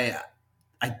why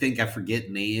I think I forget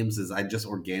names. Is I just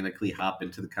organically hop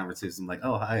into the conversation like,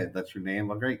 oh hi, that's your name.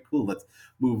 Well, great, cool. Let's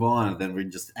move on. And then we're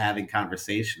just having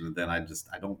conversation, and then I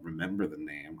don't remember the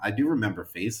name. I do remember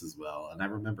faces well, and I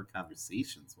remember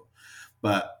conversations well,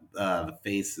 but the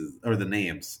faces or the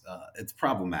names, it's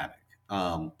problematic.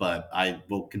 But I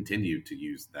will continue to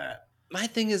use that. My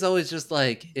thing is always just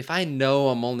like if I know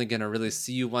I'm only gonna really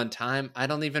see you one time, I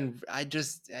don't even. I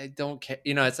don't care.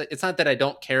 It's like it's not that I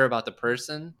don't care about the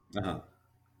person. Uh-huh.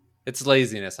 It's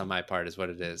laziness on my part, is what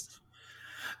it is.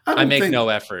 I I don't make think no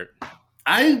effort.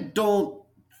 I don't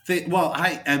think. Well,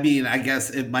 I mean, I guess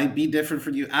it might be different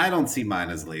for you. I don't see mine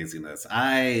as laziness.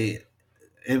 I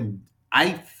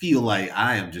feel like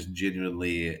I am just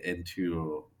genuinely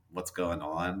into what's going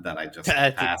on that I just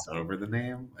pass over the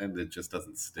name and it just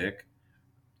doesn't stick.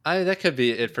 That could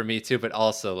be it for me too, but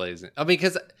also lazy. I mean,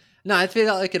 because no, I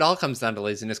feel like it all comes down to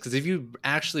laziness. Because if you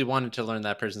actually wanted to learn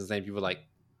that person's name, you would like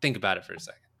think about it for a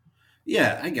second.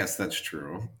 Yeah, I guess that's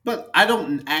true. But I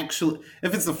don't actually,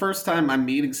 if it's the first time I'm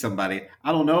meeting somebody,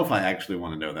 I don't know if I actually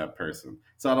want to know that person.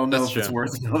 So I don't know That's if it's true.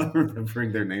 worth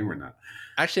remembering their name or not.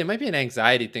 Actually, it might be an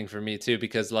anxiety thing for me too,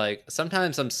 because like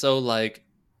sometimes I'm so like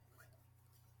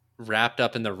wrapped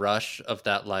up in the rush of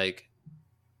that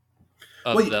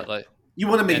Well, like, you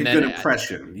want to make and a good then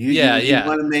impression. yeah, You yeah,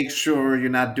 want to make sure you're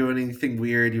not doing anything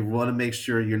weird. You want to make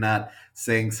sure you're not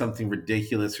saying something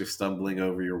ridiculous or stumbling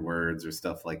over your words or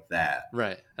stuff like that.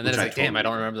 right. And then Which it's I like, damn, I totally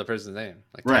don't get. remember the person's name.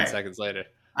 Like 10 Right. seconds later.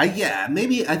 Yeah,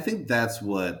 maybe I think that's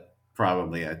what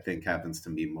probably I think happens to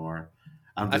me more.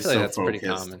 I'm I just feel like so that's pretty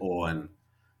focused common. on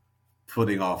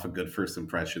putting off a good first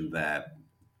impression that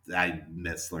I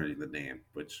miss learning the name,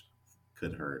 which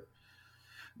could hurt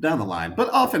down the line, but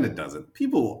often it doesn't.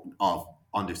 People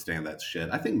understand that shit.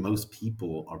 I think most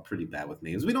people are pretty bad with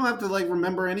names. We don't have to like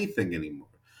remember anything anymore.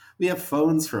 We have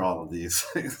phones for all of these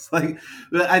things. Like,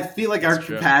 I feel like our That's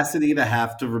true. capacity to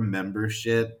have to remember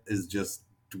shit is just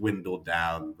dwindled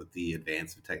down with the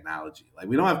advance of technology. Like,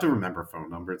 we don't have to remember phone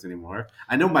numbers anymore.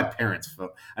 I know my parents' phone.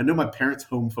 I know my parents'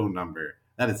 home phone number.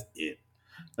 That is it.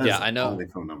 That Yeah, is the only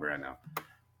phone number I know.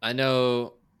 I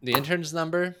know the intern's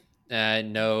number. And I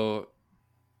know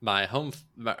my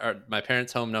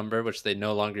parents' home number, which they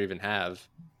no longer even have.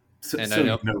 And So I you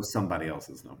know know somebody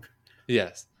else's number.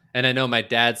 yes, and I know my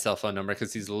dad's cell phone number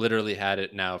because he's literally had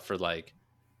it now for like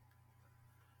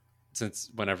since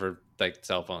whenever like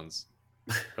cell phones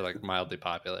were like mildly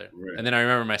popular. Right. And then I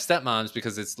remember my stepmom's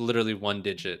because it's literally one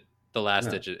digit. The last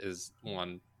Yeah. digit is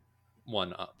one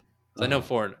up. So I know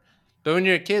four. But when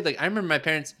you're a kid, like I remember my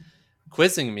parents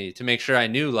quizzing me to make sure I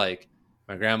knew like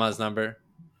my grandma's number.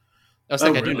 I was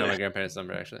like, I do know Really? my grandparents'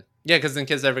 number actually. Yeah, because then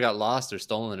kids ever got lost or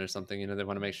stolen or something, they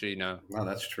want to make sure you know. Wow,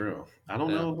 that's true. I don't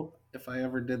Yeah. know if I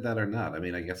ever did that or not. I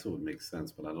mean, I guess it would make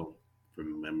sense, but I don't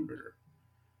remember.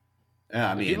 Yeah,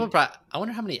 I mean, I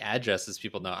wonder how many addresses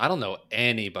people know. I don't know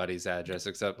anybody's address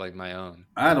except like my own.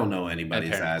 I don't know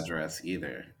anybody's parents. address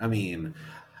either. I mean,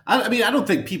 I mean, I don't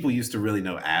think people used to really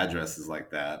know addresses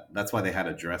like that. That's why they had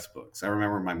address books. I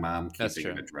remember my mom That's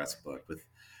keeping an true. address book with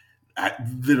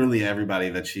literally everybody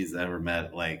that she's ever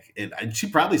met. Like, and she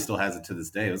probably still has it to this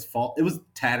day. It was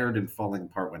tattered and falling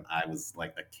apart when I was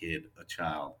like a kid, a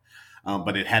child.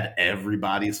 But it had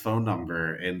everybody's phone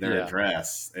number and their Yeah.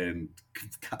 address and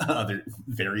other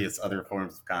various other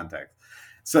forms of contact.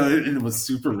 So it was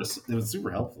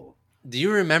super helpful. Do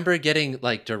you remember getting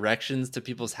like directions to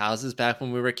people's houses back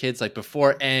when we were kids? Like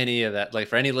before any of that, like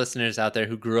for any listeners out there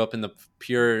who grew up in the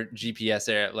pure GPS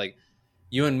era, like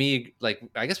you and me, like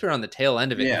I guess we were on the tail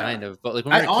end of it Yeah. kind of, but like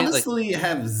when we I were kids, like honestly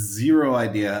have zero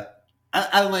idea.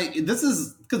 I like this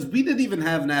is because we didn't even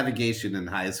have navigation in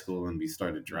high school when we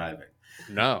started driving,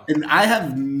 no. and I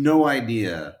have no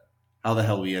idea how the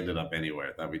hell we ended up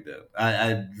anywhere that we did.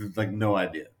 I like no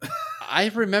idea. I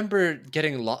remember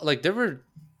getting lost. Like there were,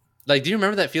 like, do you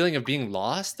remember that feeling of being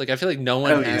lost? Like I feel like no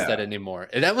one Oh has that yeah. anymore.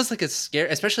 And that was like a scare,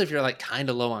 especially if you're like kind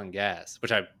of low on gas,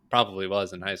 which I probably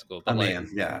was in high school. I But like, mean,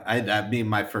 yeah. I mean,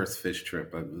 my first fish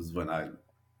trip was when I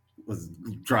was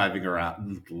driving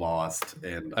around lost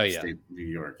in oh yeah, upstate New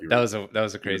York. that was a You were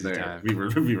crazy there. time. We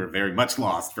were very much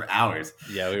lost for hours.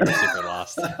 Yeah, we were super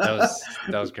lost. That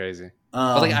was crazy.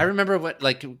 But like I um, remember what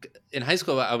like in high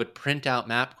school I would print out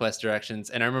MapQuest directions,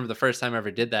 and I remember the first time I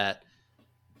ever did that,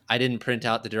 I didn't print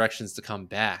out the directions to come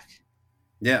back,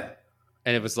 yeah.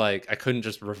 and it was like I couldn't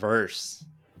just reverse.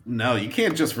 No, you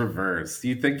can't just reverse.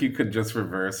 You think you could just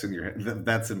reverse in your head?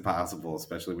 That's impossible,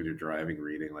 especially when you're driving,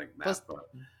 reading like Plus,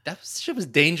 map. shit was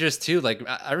dangerous too. Like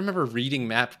I remember reading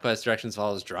MapQuest directions while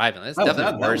I was driving. That's definitely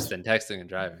That worse was than texting and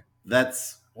driving.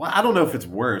 that's well, I don't know if it's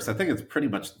worse. I think it's pretty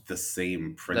much the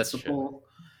same That's true. principle.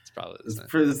 It's probably the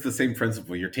same. It's the same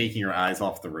principle. You're taking your eyes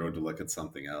off the road to look at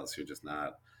something else. You're just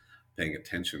not paying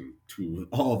attention to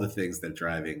all the things that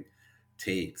driving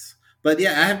takes. But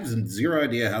yeah, I have zero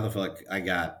idea how the fuck I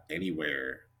got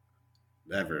anywhere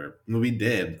ever. Well, we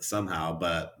did somehow,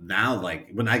 but now like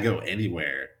when I go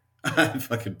anywhere, I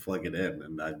fucking plug it in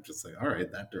and I'm just like, all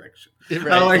right, that direction.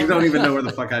 I like don't even know where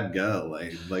the fuck I'd go.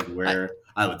 Like I, where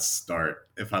I would start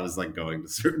if I was like going to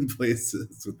certain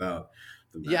places without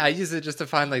the yeah, I map. use it just to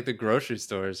find like the grocery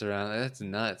stores around. That's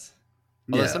nuts.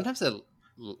 Although Yeah. sometimes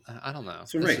I don't know.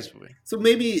 So It's right. just weird. So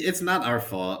maybe it's not our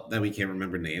fault that we can't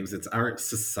remember names. It's our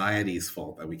society's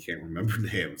fault that we can't remember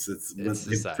names. It's It's what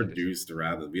they've society. produced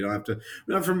around it. We don't have to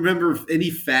remember any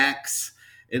facts,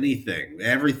 anything.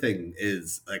 Everything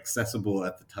is accessible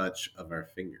at the touch of our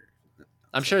finger.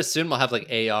 I'm So sure soon we'll have like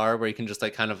AR where you can just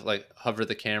like kind of like hover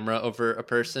the camera over a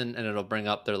person and it'll bring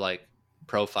up their like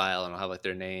profile and it'll have like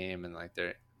their name and like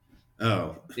their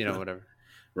oh whatever.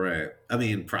 right. I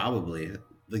mean probably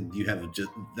like you have just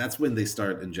that's when they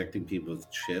start injecting people with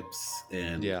chips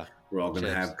and Yeah, we're all gonna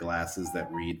chips. have glasses that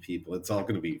read people. It's all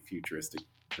gonna be futuristic.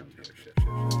 Shit.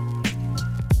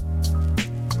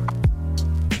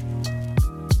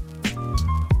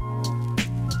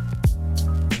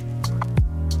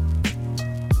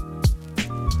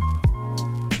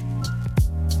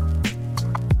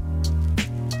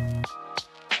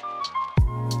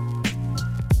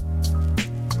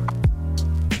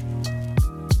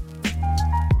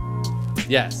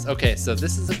 Yes. Okay. So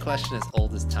this is a question as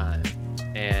old as time,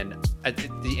 and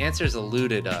the answer has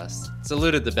eluded us. It's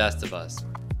eluded the best of us.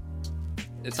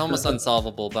 It's almost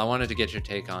unsolvable, but I wanted to get your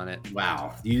take on it.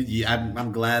 Wow,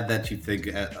 I'm glad that you think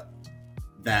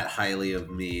that highly of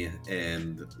me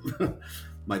and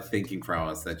my thinking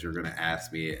prowess that you're going to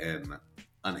ask me an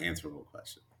unanswerable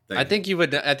question. I Thank think you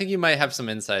would. I think you might have some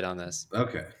insight on this. you.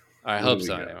 Okay, I where do hope we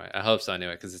so. go? Anyway, I hope so.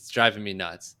 Anyway, because it's driving me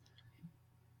nuts.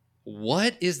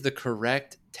 What is the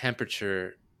correct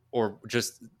temperature, or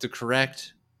just the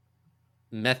correct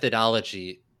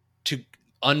methodology to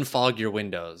unfog your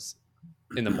windows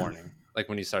in the morning, like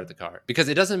when you start the car? Because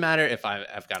it doesn't matter if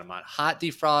I've got them on hot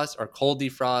defrost or cold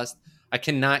defrost. I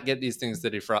cannot get these things to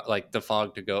defrost, like the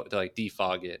fog to go to like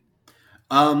defog it.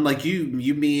 Like you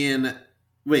mean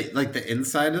wait, like the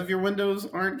inside of your windows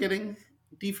aren't getting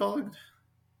defogged?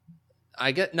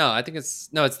 I get no. I think it's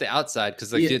no. It's the outside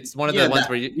because like Yeah, it's one of yeah. the ones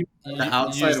where you, The you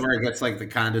outside use where it gets like the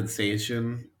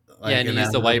condensation, yeah, like and you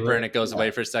use the wiper and inevitably. it goes Yeah.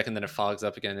 away for a second, then it fogs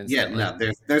up again Yeah, instantly.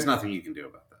 no, there's nothing you can do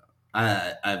about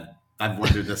that. I've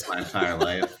wondered this my entire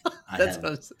life. I That's have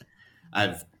what I'm saying.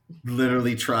 I've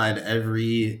literally tried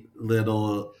every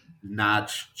little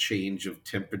notch change of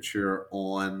temperature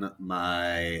on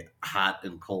my hot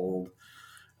and cold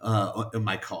in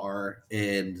my car,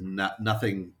 and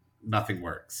nothing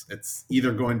works. It's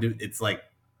either going to it's like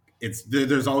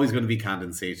there's always going to be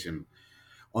condensation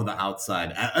on the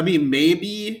outside. I mean,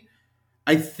 maybe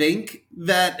I think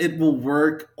that it will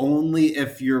work only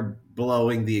if you're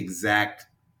blowing the exact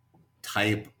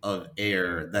type of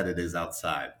air that it is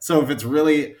outside. So if it's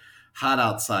really hot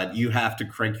outside, you have to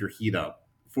crank your heat up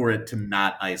for it to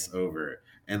not ice over,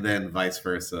 and then vice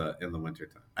versa in the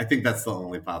wintertime. I think that's the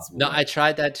only possible No, way. I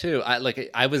tried that too. I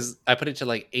put it to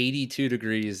like 82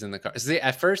 degrees in the car. See,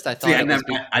 at first I See, thought it was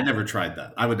I never tried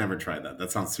that. I would never try that.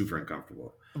 That sounds super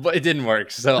uncomfortable. but it didn't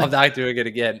work. So I'm not doing it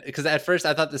again. Because at first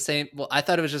I thought the same. Well, I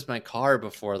thought it was just my car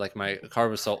before. Like my car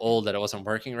was so old that it wasn't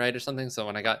working right or something. So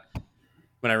when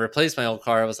I replaced my old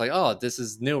car, I was like, oh, this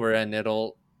is newer and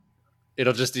it'll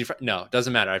just no, it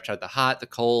doesn't matter. I've tried the hot, the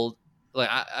cold. Like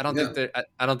I don't Yeah. think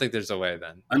I don't think there's a way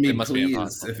then. I It mean, must be please,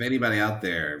 impossible. if anybody out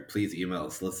there, please email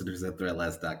us, listeners at Oh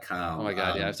threadless.com. my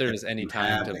god, yeah. If there If was any you time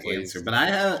have to the answer. please. But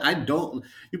I don't,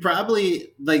 you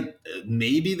probably, like,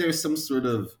 maybe there's some sort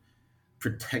of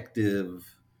protective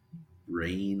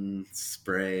rain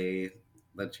spray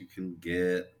that you can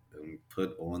get and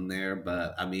put on there.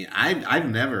 But I mean, I've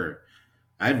never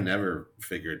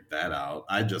figured that out.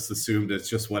 I just assumed it's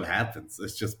just what happens.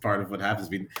 It's just part of what happens.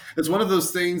 I mean, it's one of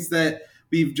those things that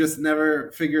we've just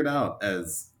never figured out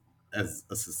as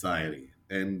a society,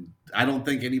 and I don't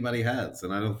think anybody has,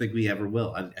 and I don't think we ever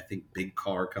will. I think big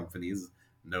car companies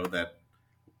know that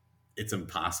it's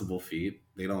impossible feat.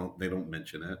 They don't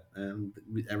mention it, and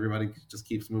everybody just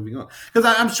keeps moving on. Because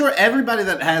I'm sure everybody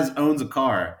that has owns a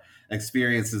car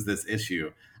experiences this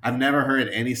issue. I've never heard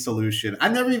any solution.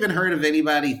 I've never even heard of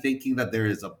anybody thinking that there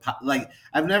is like.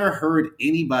 I've never heard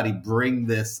anybody bring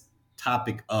this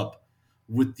topic up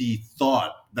with the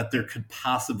thought that there could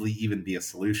possibly even be a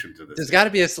solution to this There's got to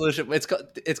issue. be a solution. It's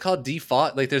called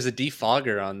defog. Like there's a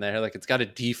defogger on there. Like it's got a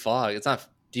defog. It's not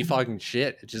defogging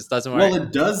shit. It just doesn't Well, work.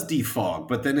 it does defog,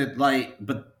 but then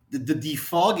but the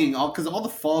defogging, all because all the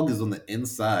fog is on the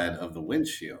inside of the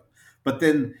windshield. But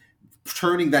then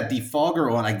turning that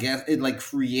defogger on, I guess it like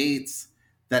creates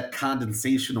that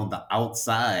condensation on the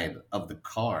outside of the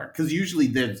car. Because usually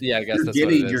Yeah, I guess you're that's what it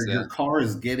getting is. your Yeah, car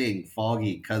is getting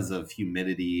foggy because of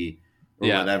humidity or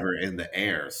yeah. whatever in the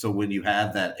air. So when you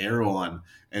have that air on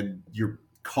and your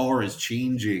car is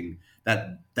changing,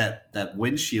 that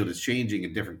windshield is changing a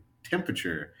different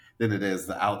temperature than it is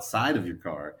the outside of your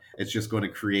car, it's just going to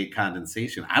create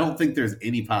condensation. I don't think there's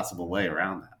any possible way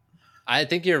around that. I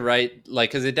think you're right.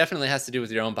 Like, because it definitely has to do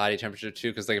with your own body temperature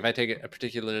too. Because like if I take a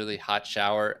particularly hot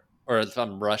shower, or if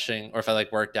I'm rushing, or if I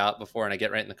like worked out before and I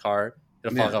get right in the car,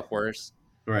 it'll fog Yeah, up worse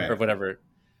or right. whatever.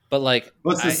 But like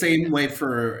Well, it's the I same way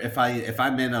for if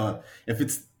I'm in a if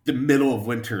it's the middle of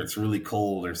winter, it's really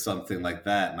cold or something like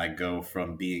that, and I go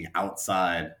from being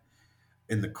outside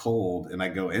in the cold and I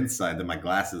go inside, then my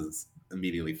glasses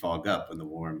immediately fog up in the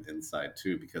warm inside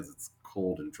too because it's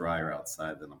cold and drier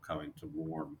outside than I'm coming to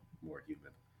warm, more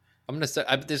humid. I'm gonna say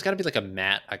there's got to be like a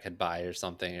mat I could buy or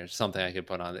something I could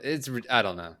put on. I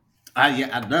don't know.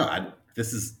 I know.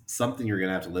 This is something you're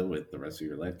gonna have to live with the rest of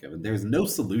your life, Kevin. There's no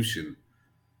solution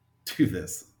to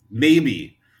this.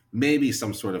 Maybe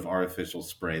some sort of artificial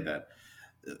spray that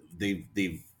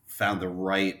they've found the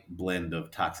right blend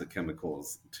of toxic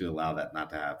chemicals to allow that not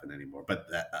to happen anymore. But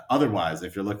otherwise,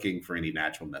 if you're looking for any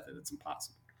natural method, it's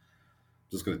impossible. I'm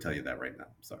just going to tell you that right now.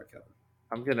 I'm sorry, Kevin.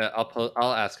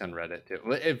 I'll ask on Reddit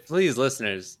too. Please,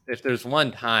 listeners, if there's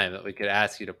one time that we could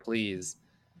ask you to please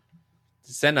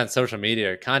send on social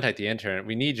media or contact the intern,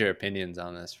 we need your opinions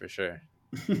on this for sure.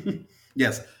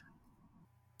 Yes.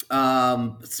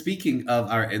 Speaking of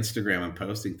our Instagram and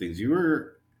posting things, you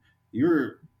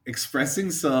were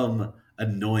expressing some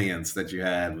annoyance that you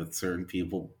had with certain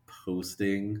people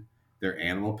posting their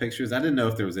animal pictures. I didn't know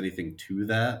if there was anything to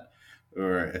that,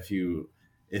 or if you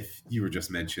were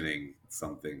just mentioning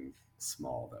something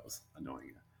small that was annoying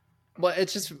you. Well,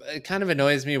 it kind of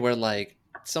annoys me where like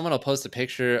someone will post a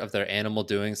picture of their animal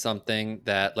doing something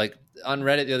that like on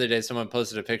Reddit the other day someone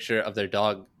posted a picture of their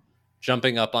dog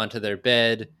jumping up onto their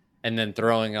bed and then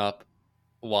throwing up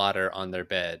water on their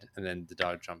bed and then the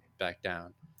dog jumped back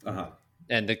down. Uh huh.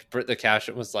 And the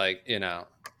caption was like, I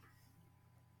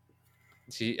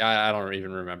don't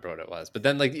even remember what it was. But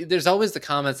then like there's always the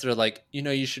comments that are like,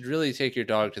 you should really take your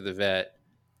dog to the vet.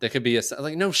 That could be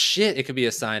like no shit, it could be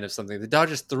a sign of something. The dog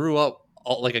just threw up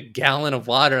like a gallon of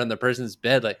water on the person's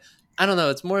bed. Like I don't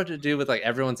know, it's more to do with like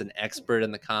everyone's an expert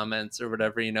in the comments or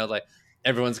whatever, like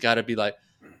everyone's got to be like,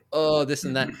 "Oh, this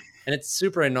and that." And it's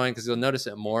super annoying because you'll notice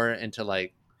it more into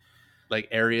like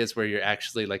areas where you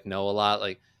actually like know a lot.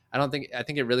 Like I think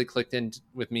it really clicked in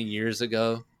with me years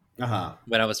ago Uh huh.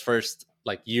 when I was first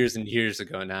like years and years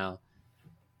ago now.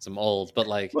 So I'm old, but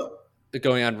like Well,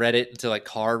 going on Reddit to like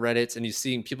car Reddits and you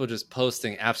seeing people just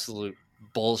posting absolute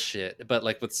bullshit, but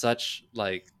like with such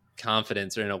like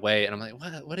confidence or in a way, and I'm like,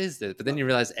 what is this? But then you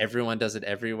realize everyone does it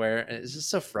everywhere, and it's just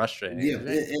so frustrating. Yeah,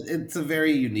 it's a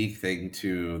very unique thing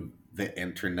to the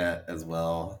internet as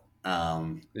well. Yeah.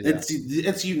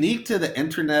 It's unique to the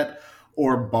internet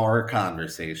or bar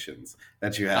conversations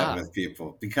that you have Ah, with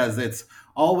people because it's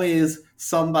always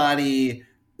somebody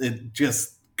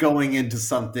just going into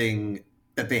something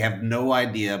that they have no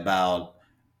idea about.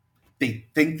 They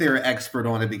think they're an expert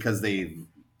on it because they've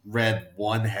read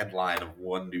one headline of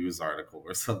one news article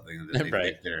or something that they right.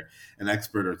 think they're an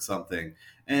expert or something,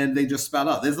 and they just spout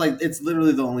out. It's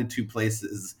literally the only two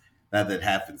places that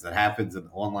happens. It happens in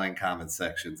online comment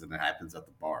sections, and it happens at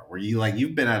the bar where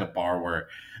you've been at a bar where,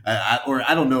 or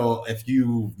I don't know if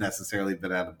you've necessarily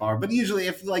been at a bar, but usually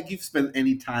if you've spent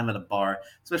any time at a bar,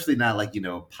 especially not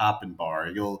poppin' bar,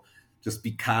 you'll just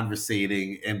be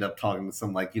conversating, end up talking to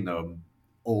some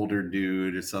older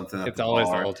dude or something at It's the always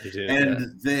the bar, older dude. Yeah.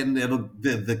 and then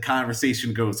the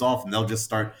conversation goes off, and they'll just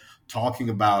start talking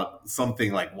about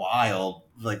something like wild,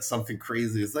 like something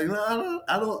crazy. It's like, no,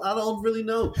 I don't really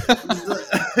know.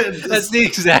 That's the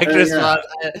exact response.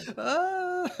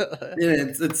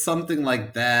 It's something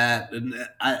like that, and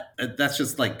that's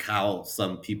just like how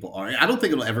some people are. I don't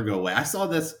think it'll ever go away. I saw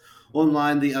this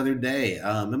online the other day.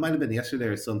 It might have been yesterday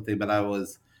or something, but I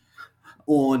was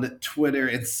on Twitter,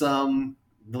 and some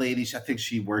lady, I think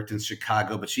she worked in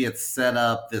Chicago, but she had set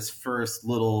up this first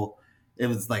little, it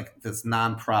was like this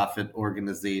nonprofit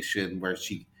organization where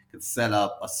she could set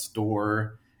up a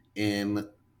store in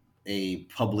a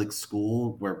public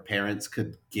school where parents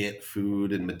could get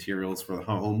food and materials for the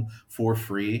home for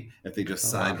free if they just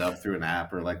signed up through an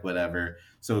app or like whatever.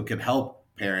 So it could help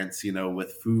parents,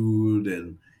 with food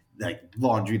and like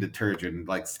laundry detergent,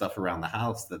 like stuff around the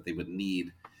house that they would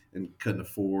need and couldn't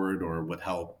afford, or would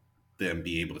help them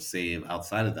be able to save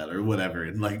outside of that or whatever.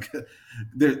 And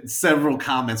there several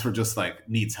comments were just like,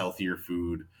 needs healthier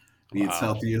food, needs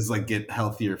healthier, is like, get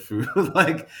healthier food.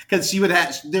 Like, because she would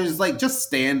have, there's like just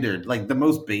standard, like the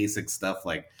most basic stuff,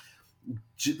 like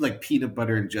peanut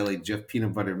butter and jelly, Jif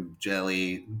peanut butter and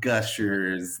jelly,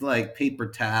 Gushers, like paper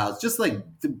towels, just like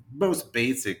the most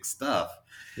basic stuff.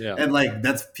 Yeah. And like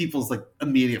that's people's like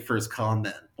immediate first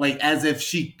comment, like as if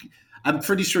I'm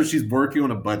pretty sure she's working on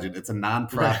a budget. It's a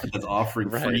nonprofit that's offering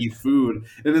free food.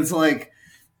 And it's like,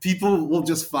 people will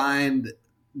just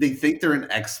they think they're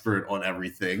an expert on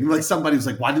everything. Like somebody was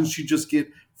like, why didn't she just get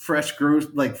fresh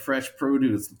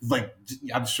produce? Like,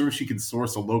 I'm sure she can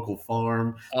source a local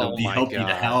farm that would help you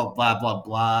to help, blah, blah,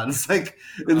 blah. And it's like,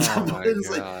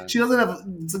 like she doesn't have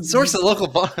source a local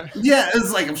farm. Yeah,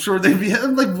 it's like, I'm sure they'd be,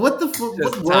 I'm like, what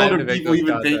world are people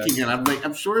even thinking in? I'm like,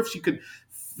 I'm sure if she could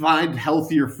find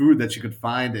healthier food that she could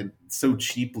find and so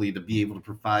cheaply to be able to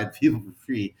provide people for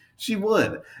free, she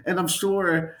would. And I'm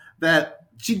sure that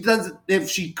she doesn't, if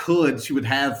she could, she would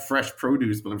have fresh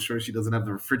produce, but I'm sure she doesn't have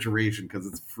the refrigeration because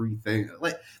it's a free thing.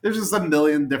 Like, there's just a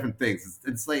million different things.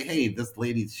 It's like, hey, this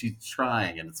lady, she's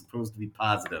trying, and it's supposed to be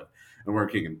positive and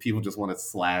working, and people just want to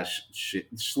slash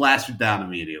it down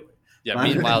immediately. Yeah,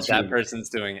 meanwhile, that person's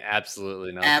doing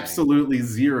absolutely nothing. Absolutely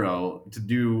zero to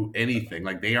do anything.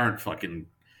 Like, they aren't fucking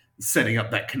setting up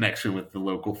that connection with the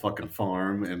local fucking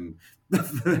farm and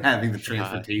having the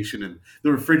transportation and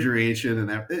the refrigeration,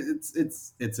 and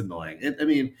it's annoying.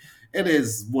 It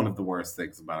is one of the worst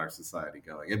things about our society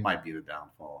going. It might be the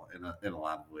downfall in a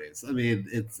lot of ways. I mean,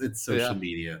 it's social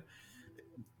media.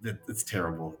 It's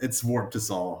terrible. It's warped us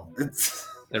all.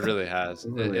 It really has.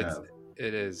 It really has.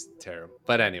 It is terrible.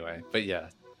 But anyway, yeah,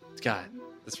 God,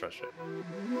 it's frustrating.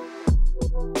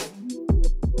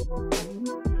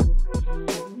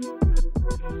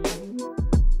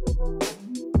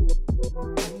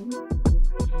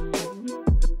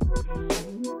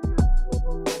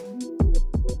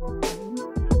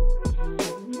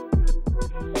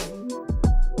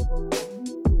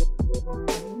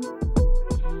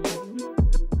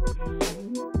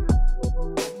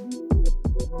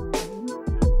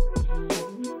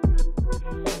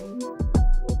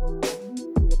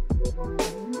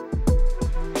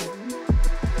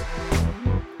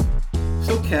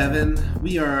 Kevin,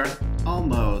 we are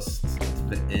almost to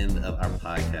the end of our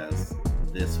podcast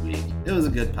this week. It was a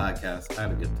good podcast. I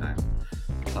had a good time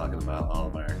talking about all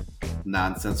of our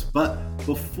nonsense. But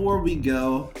before we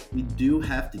go, we do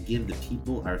have to give the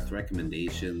people our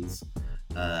recommendations.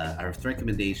 Our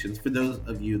recommendations, for those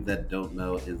of you that don't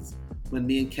know, is when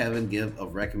me and Kevin give a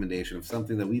recommendation of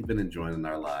something that we've been enjoying in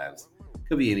our lives.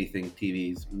 Could be anything,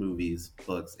 TVs, movies,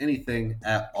 books, anything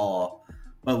at all.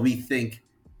 But we think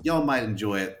y'all might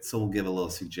enjoy it, so we'll give a little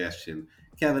suggestion.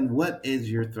 Kevin, what is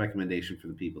your recommendation for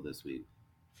the people this week?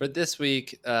 For this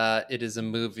week, it is a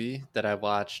movie that I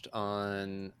watched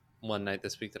on one night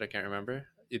this week that I can't remember,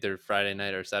 either Friday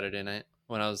night or Saturday night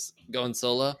when I was going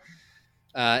solo.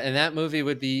 And that movie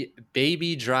would be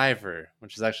Baby Driver,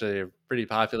 which is actually a pretty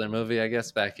popular movie, I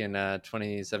guess, back in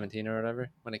 2017 or whatever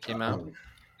when it came out. Oh,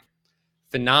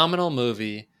 Phenomenal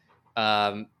movie.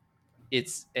 Um,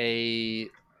 it's a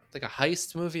like a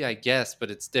heist movie, I guess,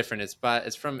 but it's different.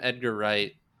 It's from Edgar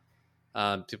Wright.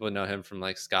 People know him from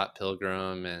like Scott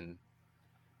Pilgrim and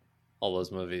all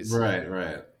those movies.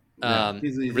 right. Yeah,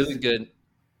 Really good.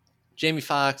 Jamie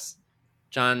Foxx,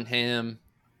 John Hamm,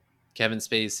 Kevin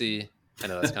Spacey. I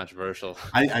know that's controversial.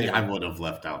 I would have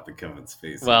left out the Kevin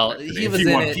Spacey. Well, part he if was you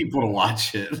in want it. people to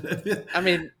watch it. I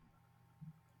mean,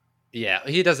 yeah,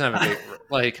 he doesn't have a big.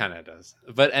 Well, he kind of does.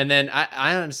 But and then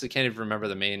I honestly can't even remember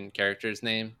the main character's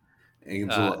name.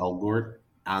 Ansel Elgort.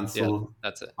 Yeah, Ansel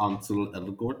that's it.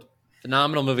 Elgort.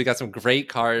 Phenomenal movie. Got some great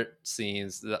car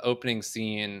scenes. The opening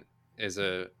scene is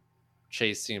a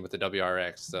chase scene with the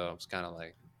WRX, so I was kind of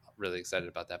like really excited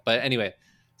about that. But anyway,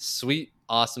 sweet,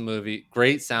 awesome movie.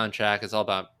 Great soundtrack. It's all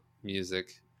about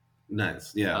music.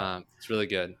 Nice. Yeah. It's really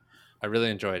good. I really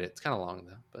enjoyed it. It's kind of long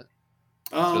though, but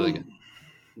it's really good.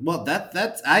 Well,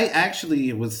 that's I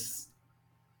actually was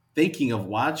thinking of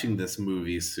watching this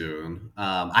movie soon.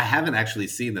 I haven't actually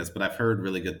seen this, but I've heard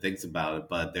really good things about it.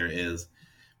 But there is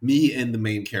me and the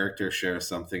main character share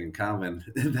something in common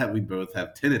that we both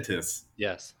have tinnitus.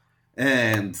 Yes.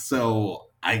 And so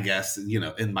I guess,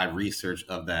 in my research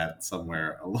of that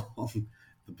somewhere along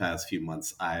the past few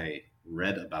months, I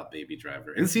read about Baby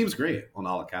Driver. And it seems great on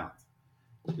all accounts.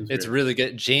 It's really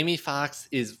good. Jamie Foxx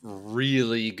is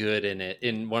really good in it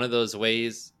in one of those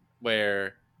ways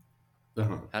where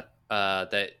that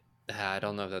I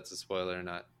don't know if that's a spoiler or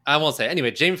not. I won't say. Anyway,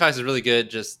 Jamie Foxx is really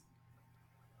good.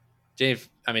 Jamie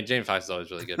Foxx is always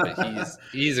really good, but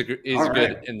he's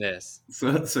good in this.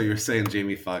 So you're saying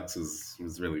Jamie Foxx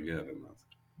was really good in this?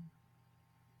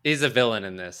 He's a villain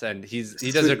in this, and he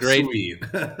does a great.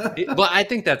 Well, I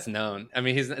think that's known. I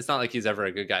mean, it's not like he's ever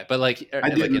a good guy, but like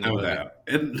I didn't know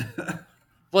that.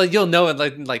 Well, you'll know it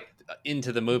like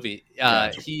into the movie.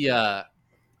 Gotcha. He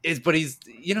is, but he's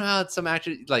how some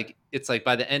actors like it's like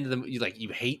by the end of the you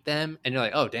hate them, and you're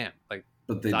like, oh damn, like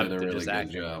but they did a really good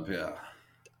job. Yeah,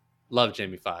 love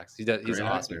Jamie Foxx. He's awesome.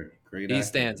 Actor. Great. He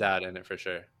stands out in it for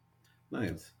sure.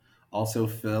 Nice. Also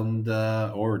filmed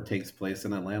or takes place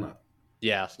in Atlanta.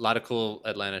 Yeah, a lot of cool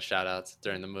Atlanta shout outs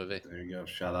during the movie. There you go.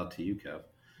 Shout out to you, Kev.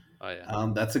 Oh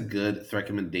yeah. That's a good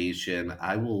recommendation.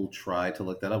 I will try to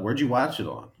look that up. Where'd you watch it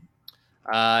on?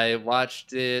 I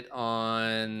watched it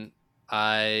on.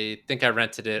 I think I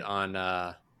rented it on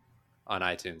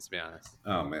iTunes. To be honest.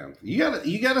 Oh man, you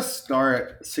gotta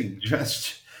start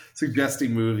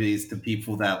suggesting movies to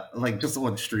people that like just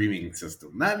on streaming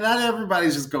system. Not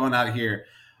everybody's just going out here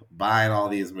buying all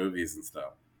these movies and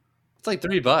stuff. It's like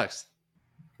 $3.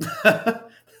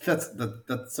 That's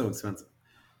so expensive.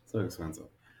 So expensive.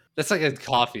 That's like a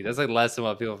coffee. That's like less than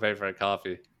what people pay for a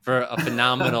coffee for a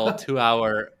phenomenal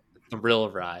 2-hour thrill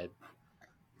ride.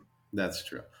 That's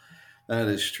true. That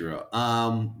is true.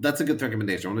 That's a good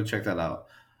recommendation. I want to check that out.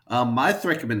 My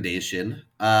recommendation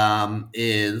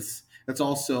is it's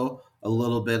also a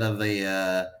little bit of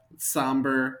a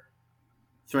somber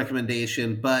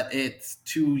recommendation, but it's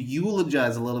to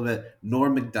eulogize a little bit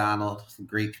Norm Macdonald, a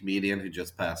great comedian who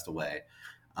just passed away.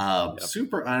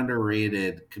 Super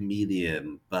underrated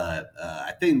comedian, but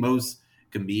I think most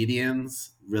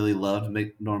comedians really loved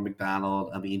Norm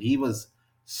Macdonald. I mean, he was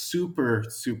super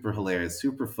hilarious,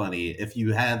 super funny. If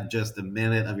you have just a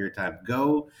minute of your time,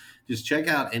 go just check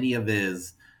out any of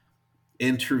his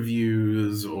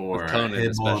interviews or with Conan,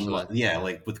 especially.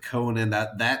 like with Conan.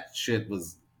 That shit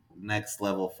was next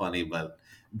level funny. But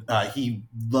he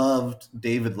loved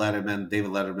David Letterman.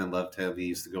 David Letterman loved him. He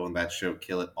used to go on that show,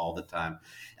 kill it all the time.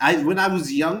 When I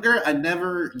was younger, I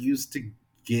never used to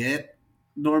get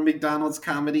Norm Macdonald's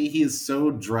comedy. He is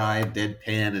so dry,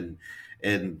 deadpan,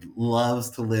 and loves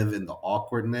to live in the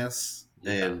awkwardness.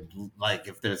 Yeah. And like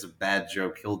if there's a bad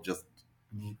joke, he'll just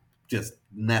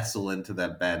nestle into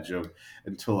that bad joke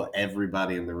until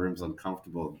everybody in the room's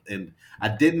uncomfortable. And I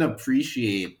didn't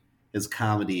appreciate his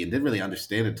comedy and didn't really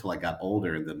understand it until I got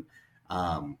older. And then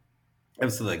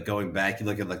obviously like going back, you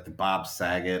look at like the Bob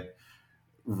Saget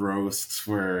roasts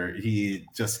where he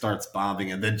just starts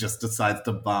bombing and then just decides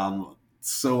to bomb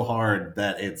so hard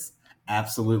that it's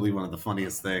absolutely one of the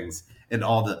funniest things. And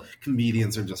all the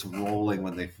comedians are just rolling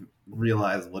when they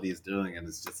realize what he's doing. And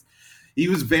it's just, he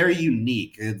was very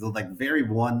unique. It's like very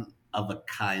one of a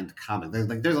kind comic.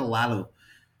 There's a lot of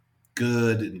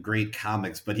good and great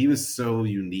comics, but he was so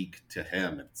unique to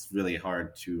him. It's really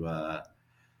hard to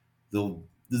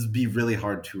this would be really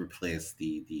hard to replace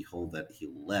the hole that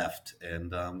he left.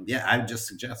 And yeah, I would just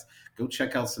suggest go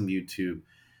check out some YouTube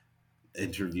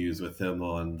interviews with him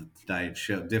on the Tonight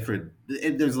Show.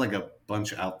 There's like a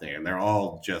bunch out there, and they're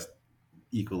all just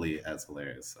equally as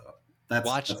hilarious. So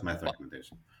that's my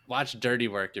recommendation. Watch Dirty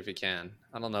Work if you can.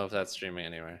 I don't know if that's streaming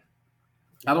anywhere.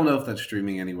 I don't know if that's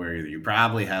streaming anywhere either. You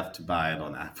probably have to buy it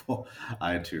on Apple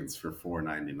iTunes for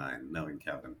 $4.99, knowing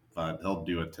Kevin. But he'll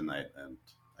do it tonight, and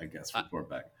I guess report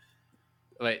back.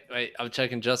 Wait, I'm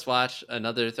checking. Just watch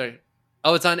another third.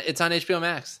 Oh, it's on HBO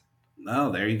Max.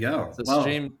 Oh, there you go. So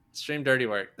stream Dirty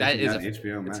Work. That is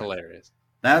HBO Max. It's hilarious.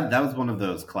 That was one of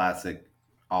those classic,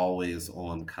 always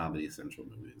on Comedy Central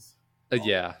movies.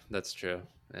 Yeah, that's true.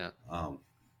 Yeah.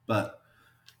 But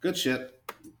good shit.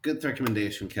 Good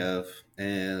recommendation, Kev,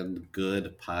 and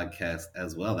good podcast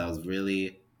as well. That was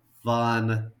really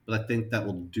fun. But I think that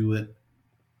will do it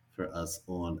for us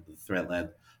on the Threadlab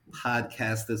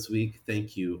podcast this week.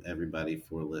 Thank you, everybody,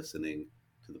 for listening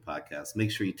to the podcast.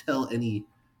 Make sure you tell any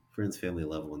friends, family,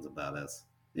 loved ones about us.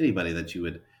 Anybody that you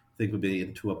would think would be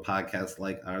into a podcast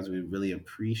like ours. We really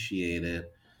appreciate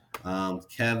it.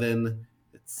 Kevin,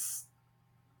 it's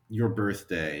your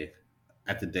birthday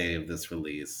at the day of this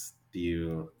release. Do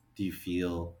you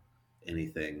feel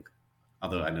anything?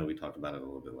 Although I know we talked about it a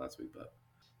little bit last week, but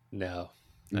no.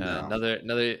 Another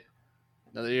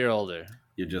year older.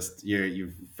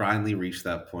 You've finally reached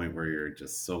that point where you're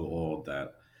just so old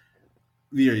that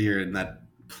you're in that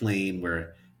plane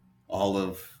where all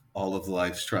of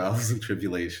life's trials and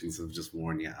tribulations have just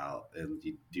worn you out, and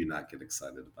you do not get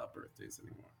excited about birthdays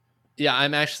anymore. Yeah,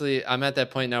 I'm at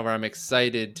that point now where I'm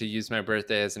excited to use my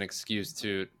birthday as an excuse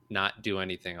to not do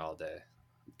anything all day.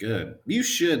 Good. You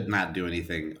should not do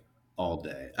anything all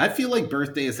day. I feel like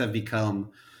birthdays have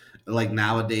become like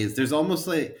nowadays. There's almost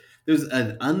like there's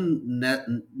an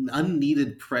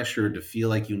unneeded pressure to feel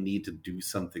like you need to do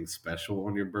something special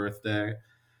on your birthday,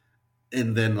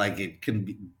 and then like it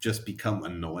can just become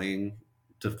annoying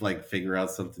to like figure out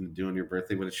something to do on your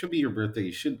birthday. When it should be your birthday,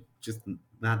 you should just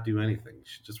not do anything. You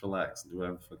should just relax and do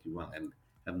whatever the fuck you want and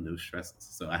have no stresses.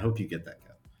 So I hope you get that,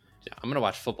 Kev. Yeah, I'm gonna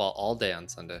watch football all day on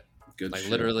Sunday. Good. Like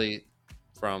shit. Literally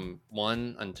from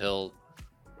 1 until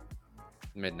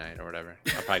midnight or whatever.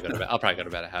 I'll probably go to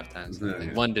bed at halftime. So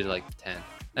like 1 to like 10.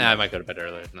 I might go to bed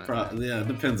earlier than that. Yeah, it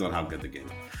depends on how good the game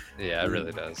is. Yeah, it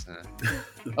really does.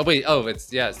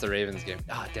 Yeah. It's the Ravens game.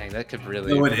 Oh, dang, that could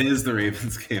really. Oh, it is the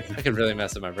Ravens game. That could really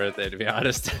mess up my birthday, to be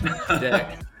honest.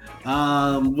 Dang.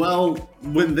 Well,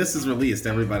 when this is released,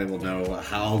 everybody will know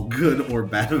how good or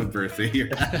bad of a birthday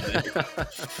you're having.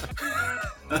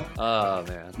 Oh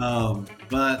man.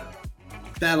 But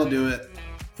that'll do it.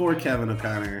 For Kevin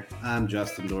O'Connor, I'm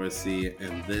Justin Dorsey,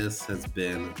 and this has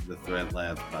been the Thread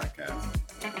Labs podcast.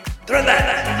 Thread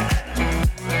Labs!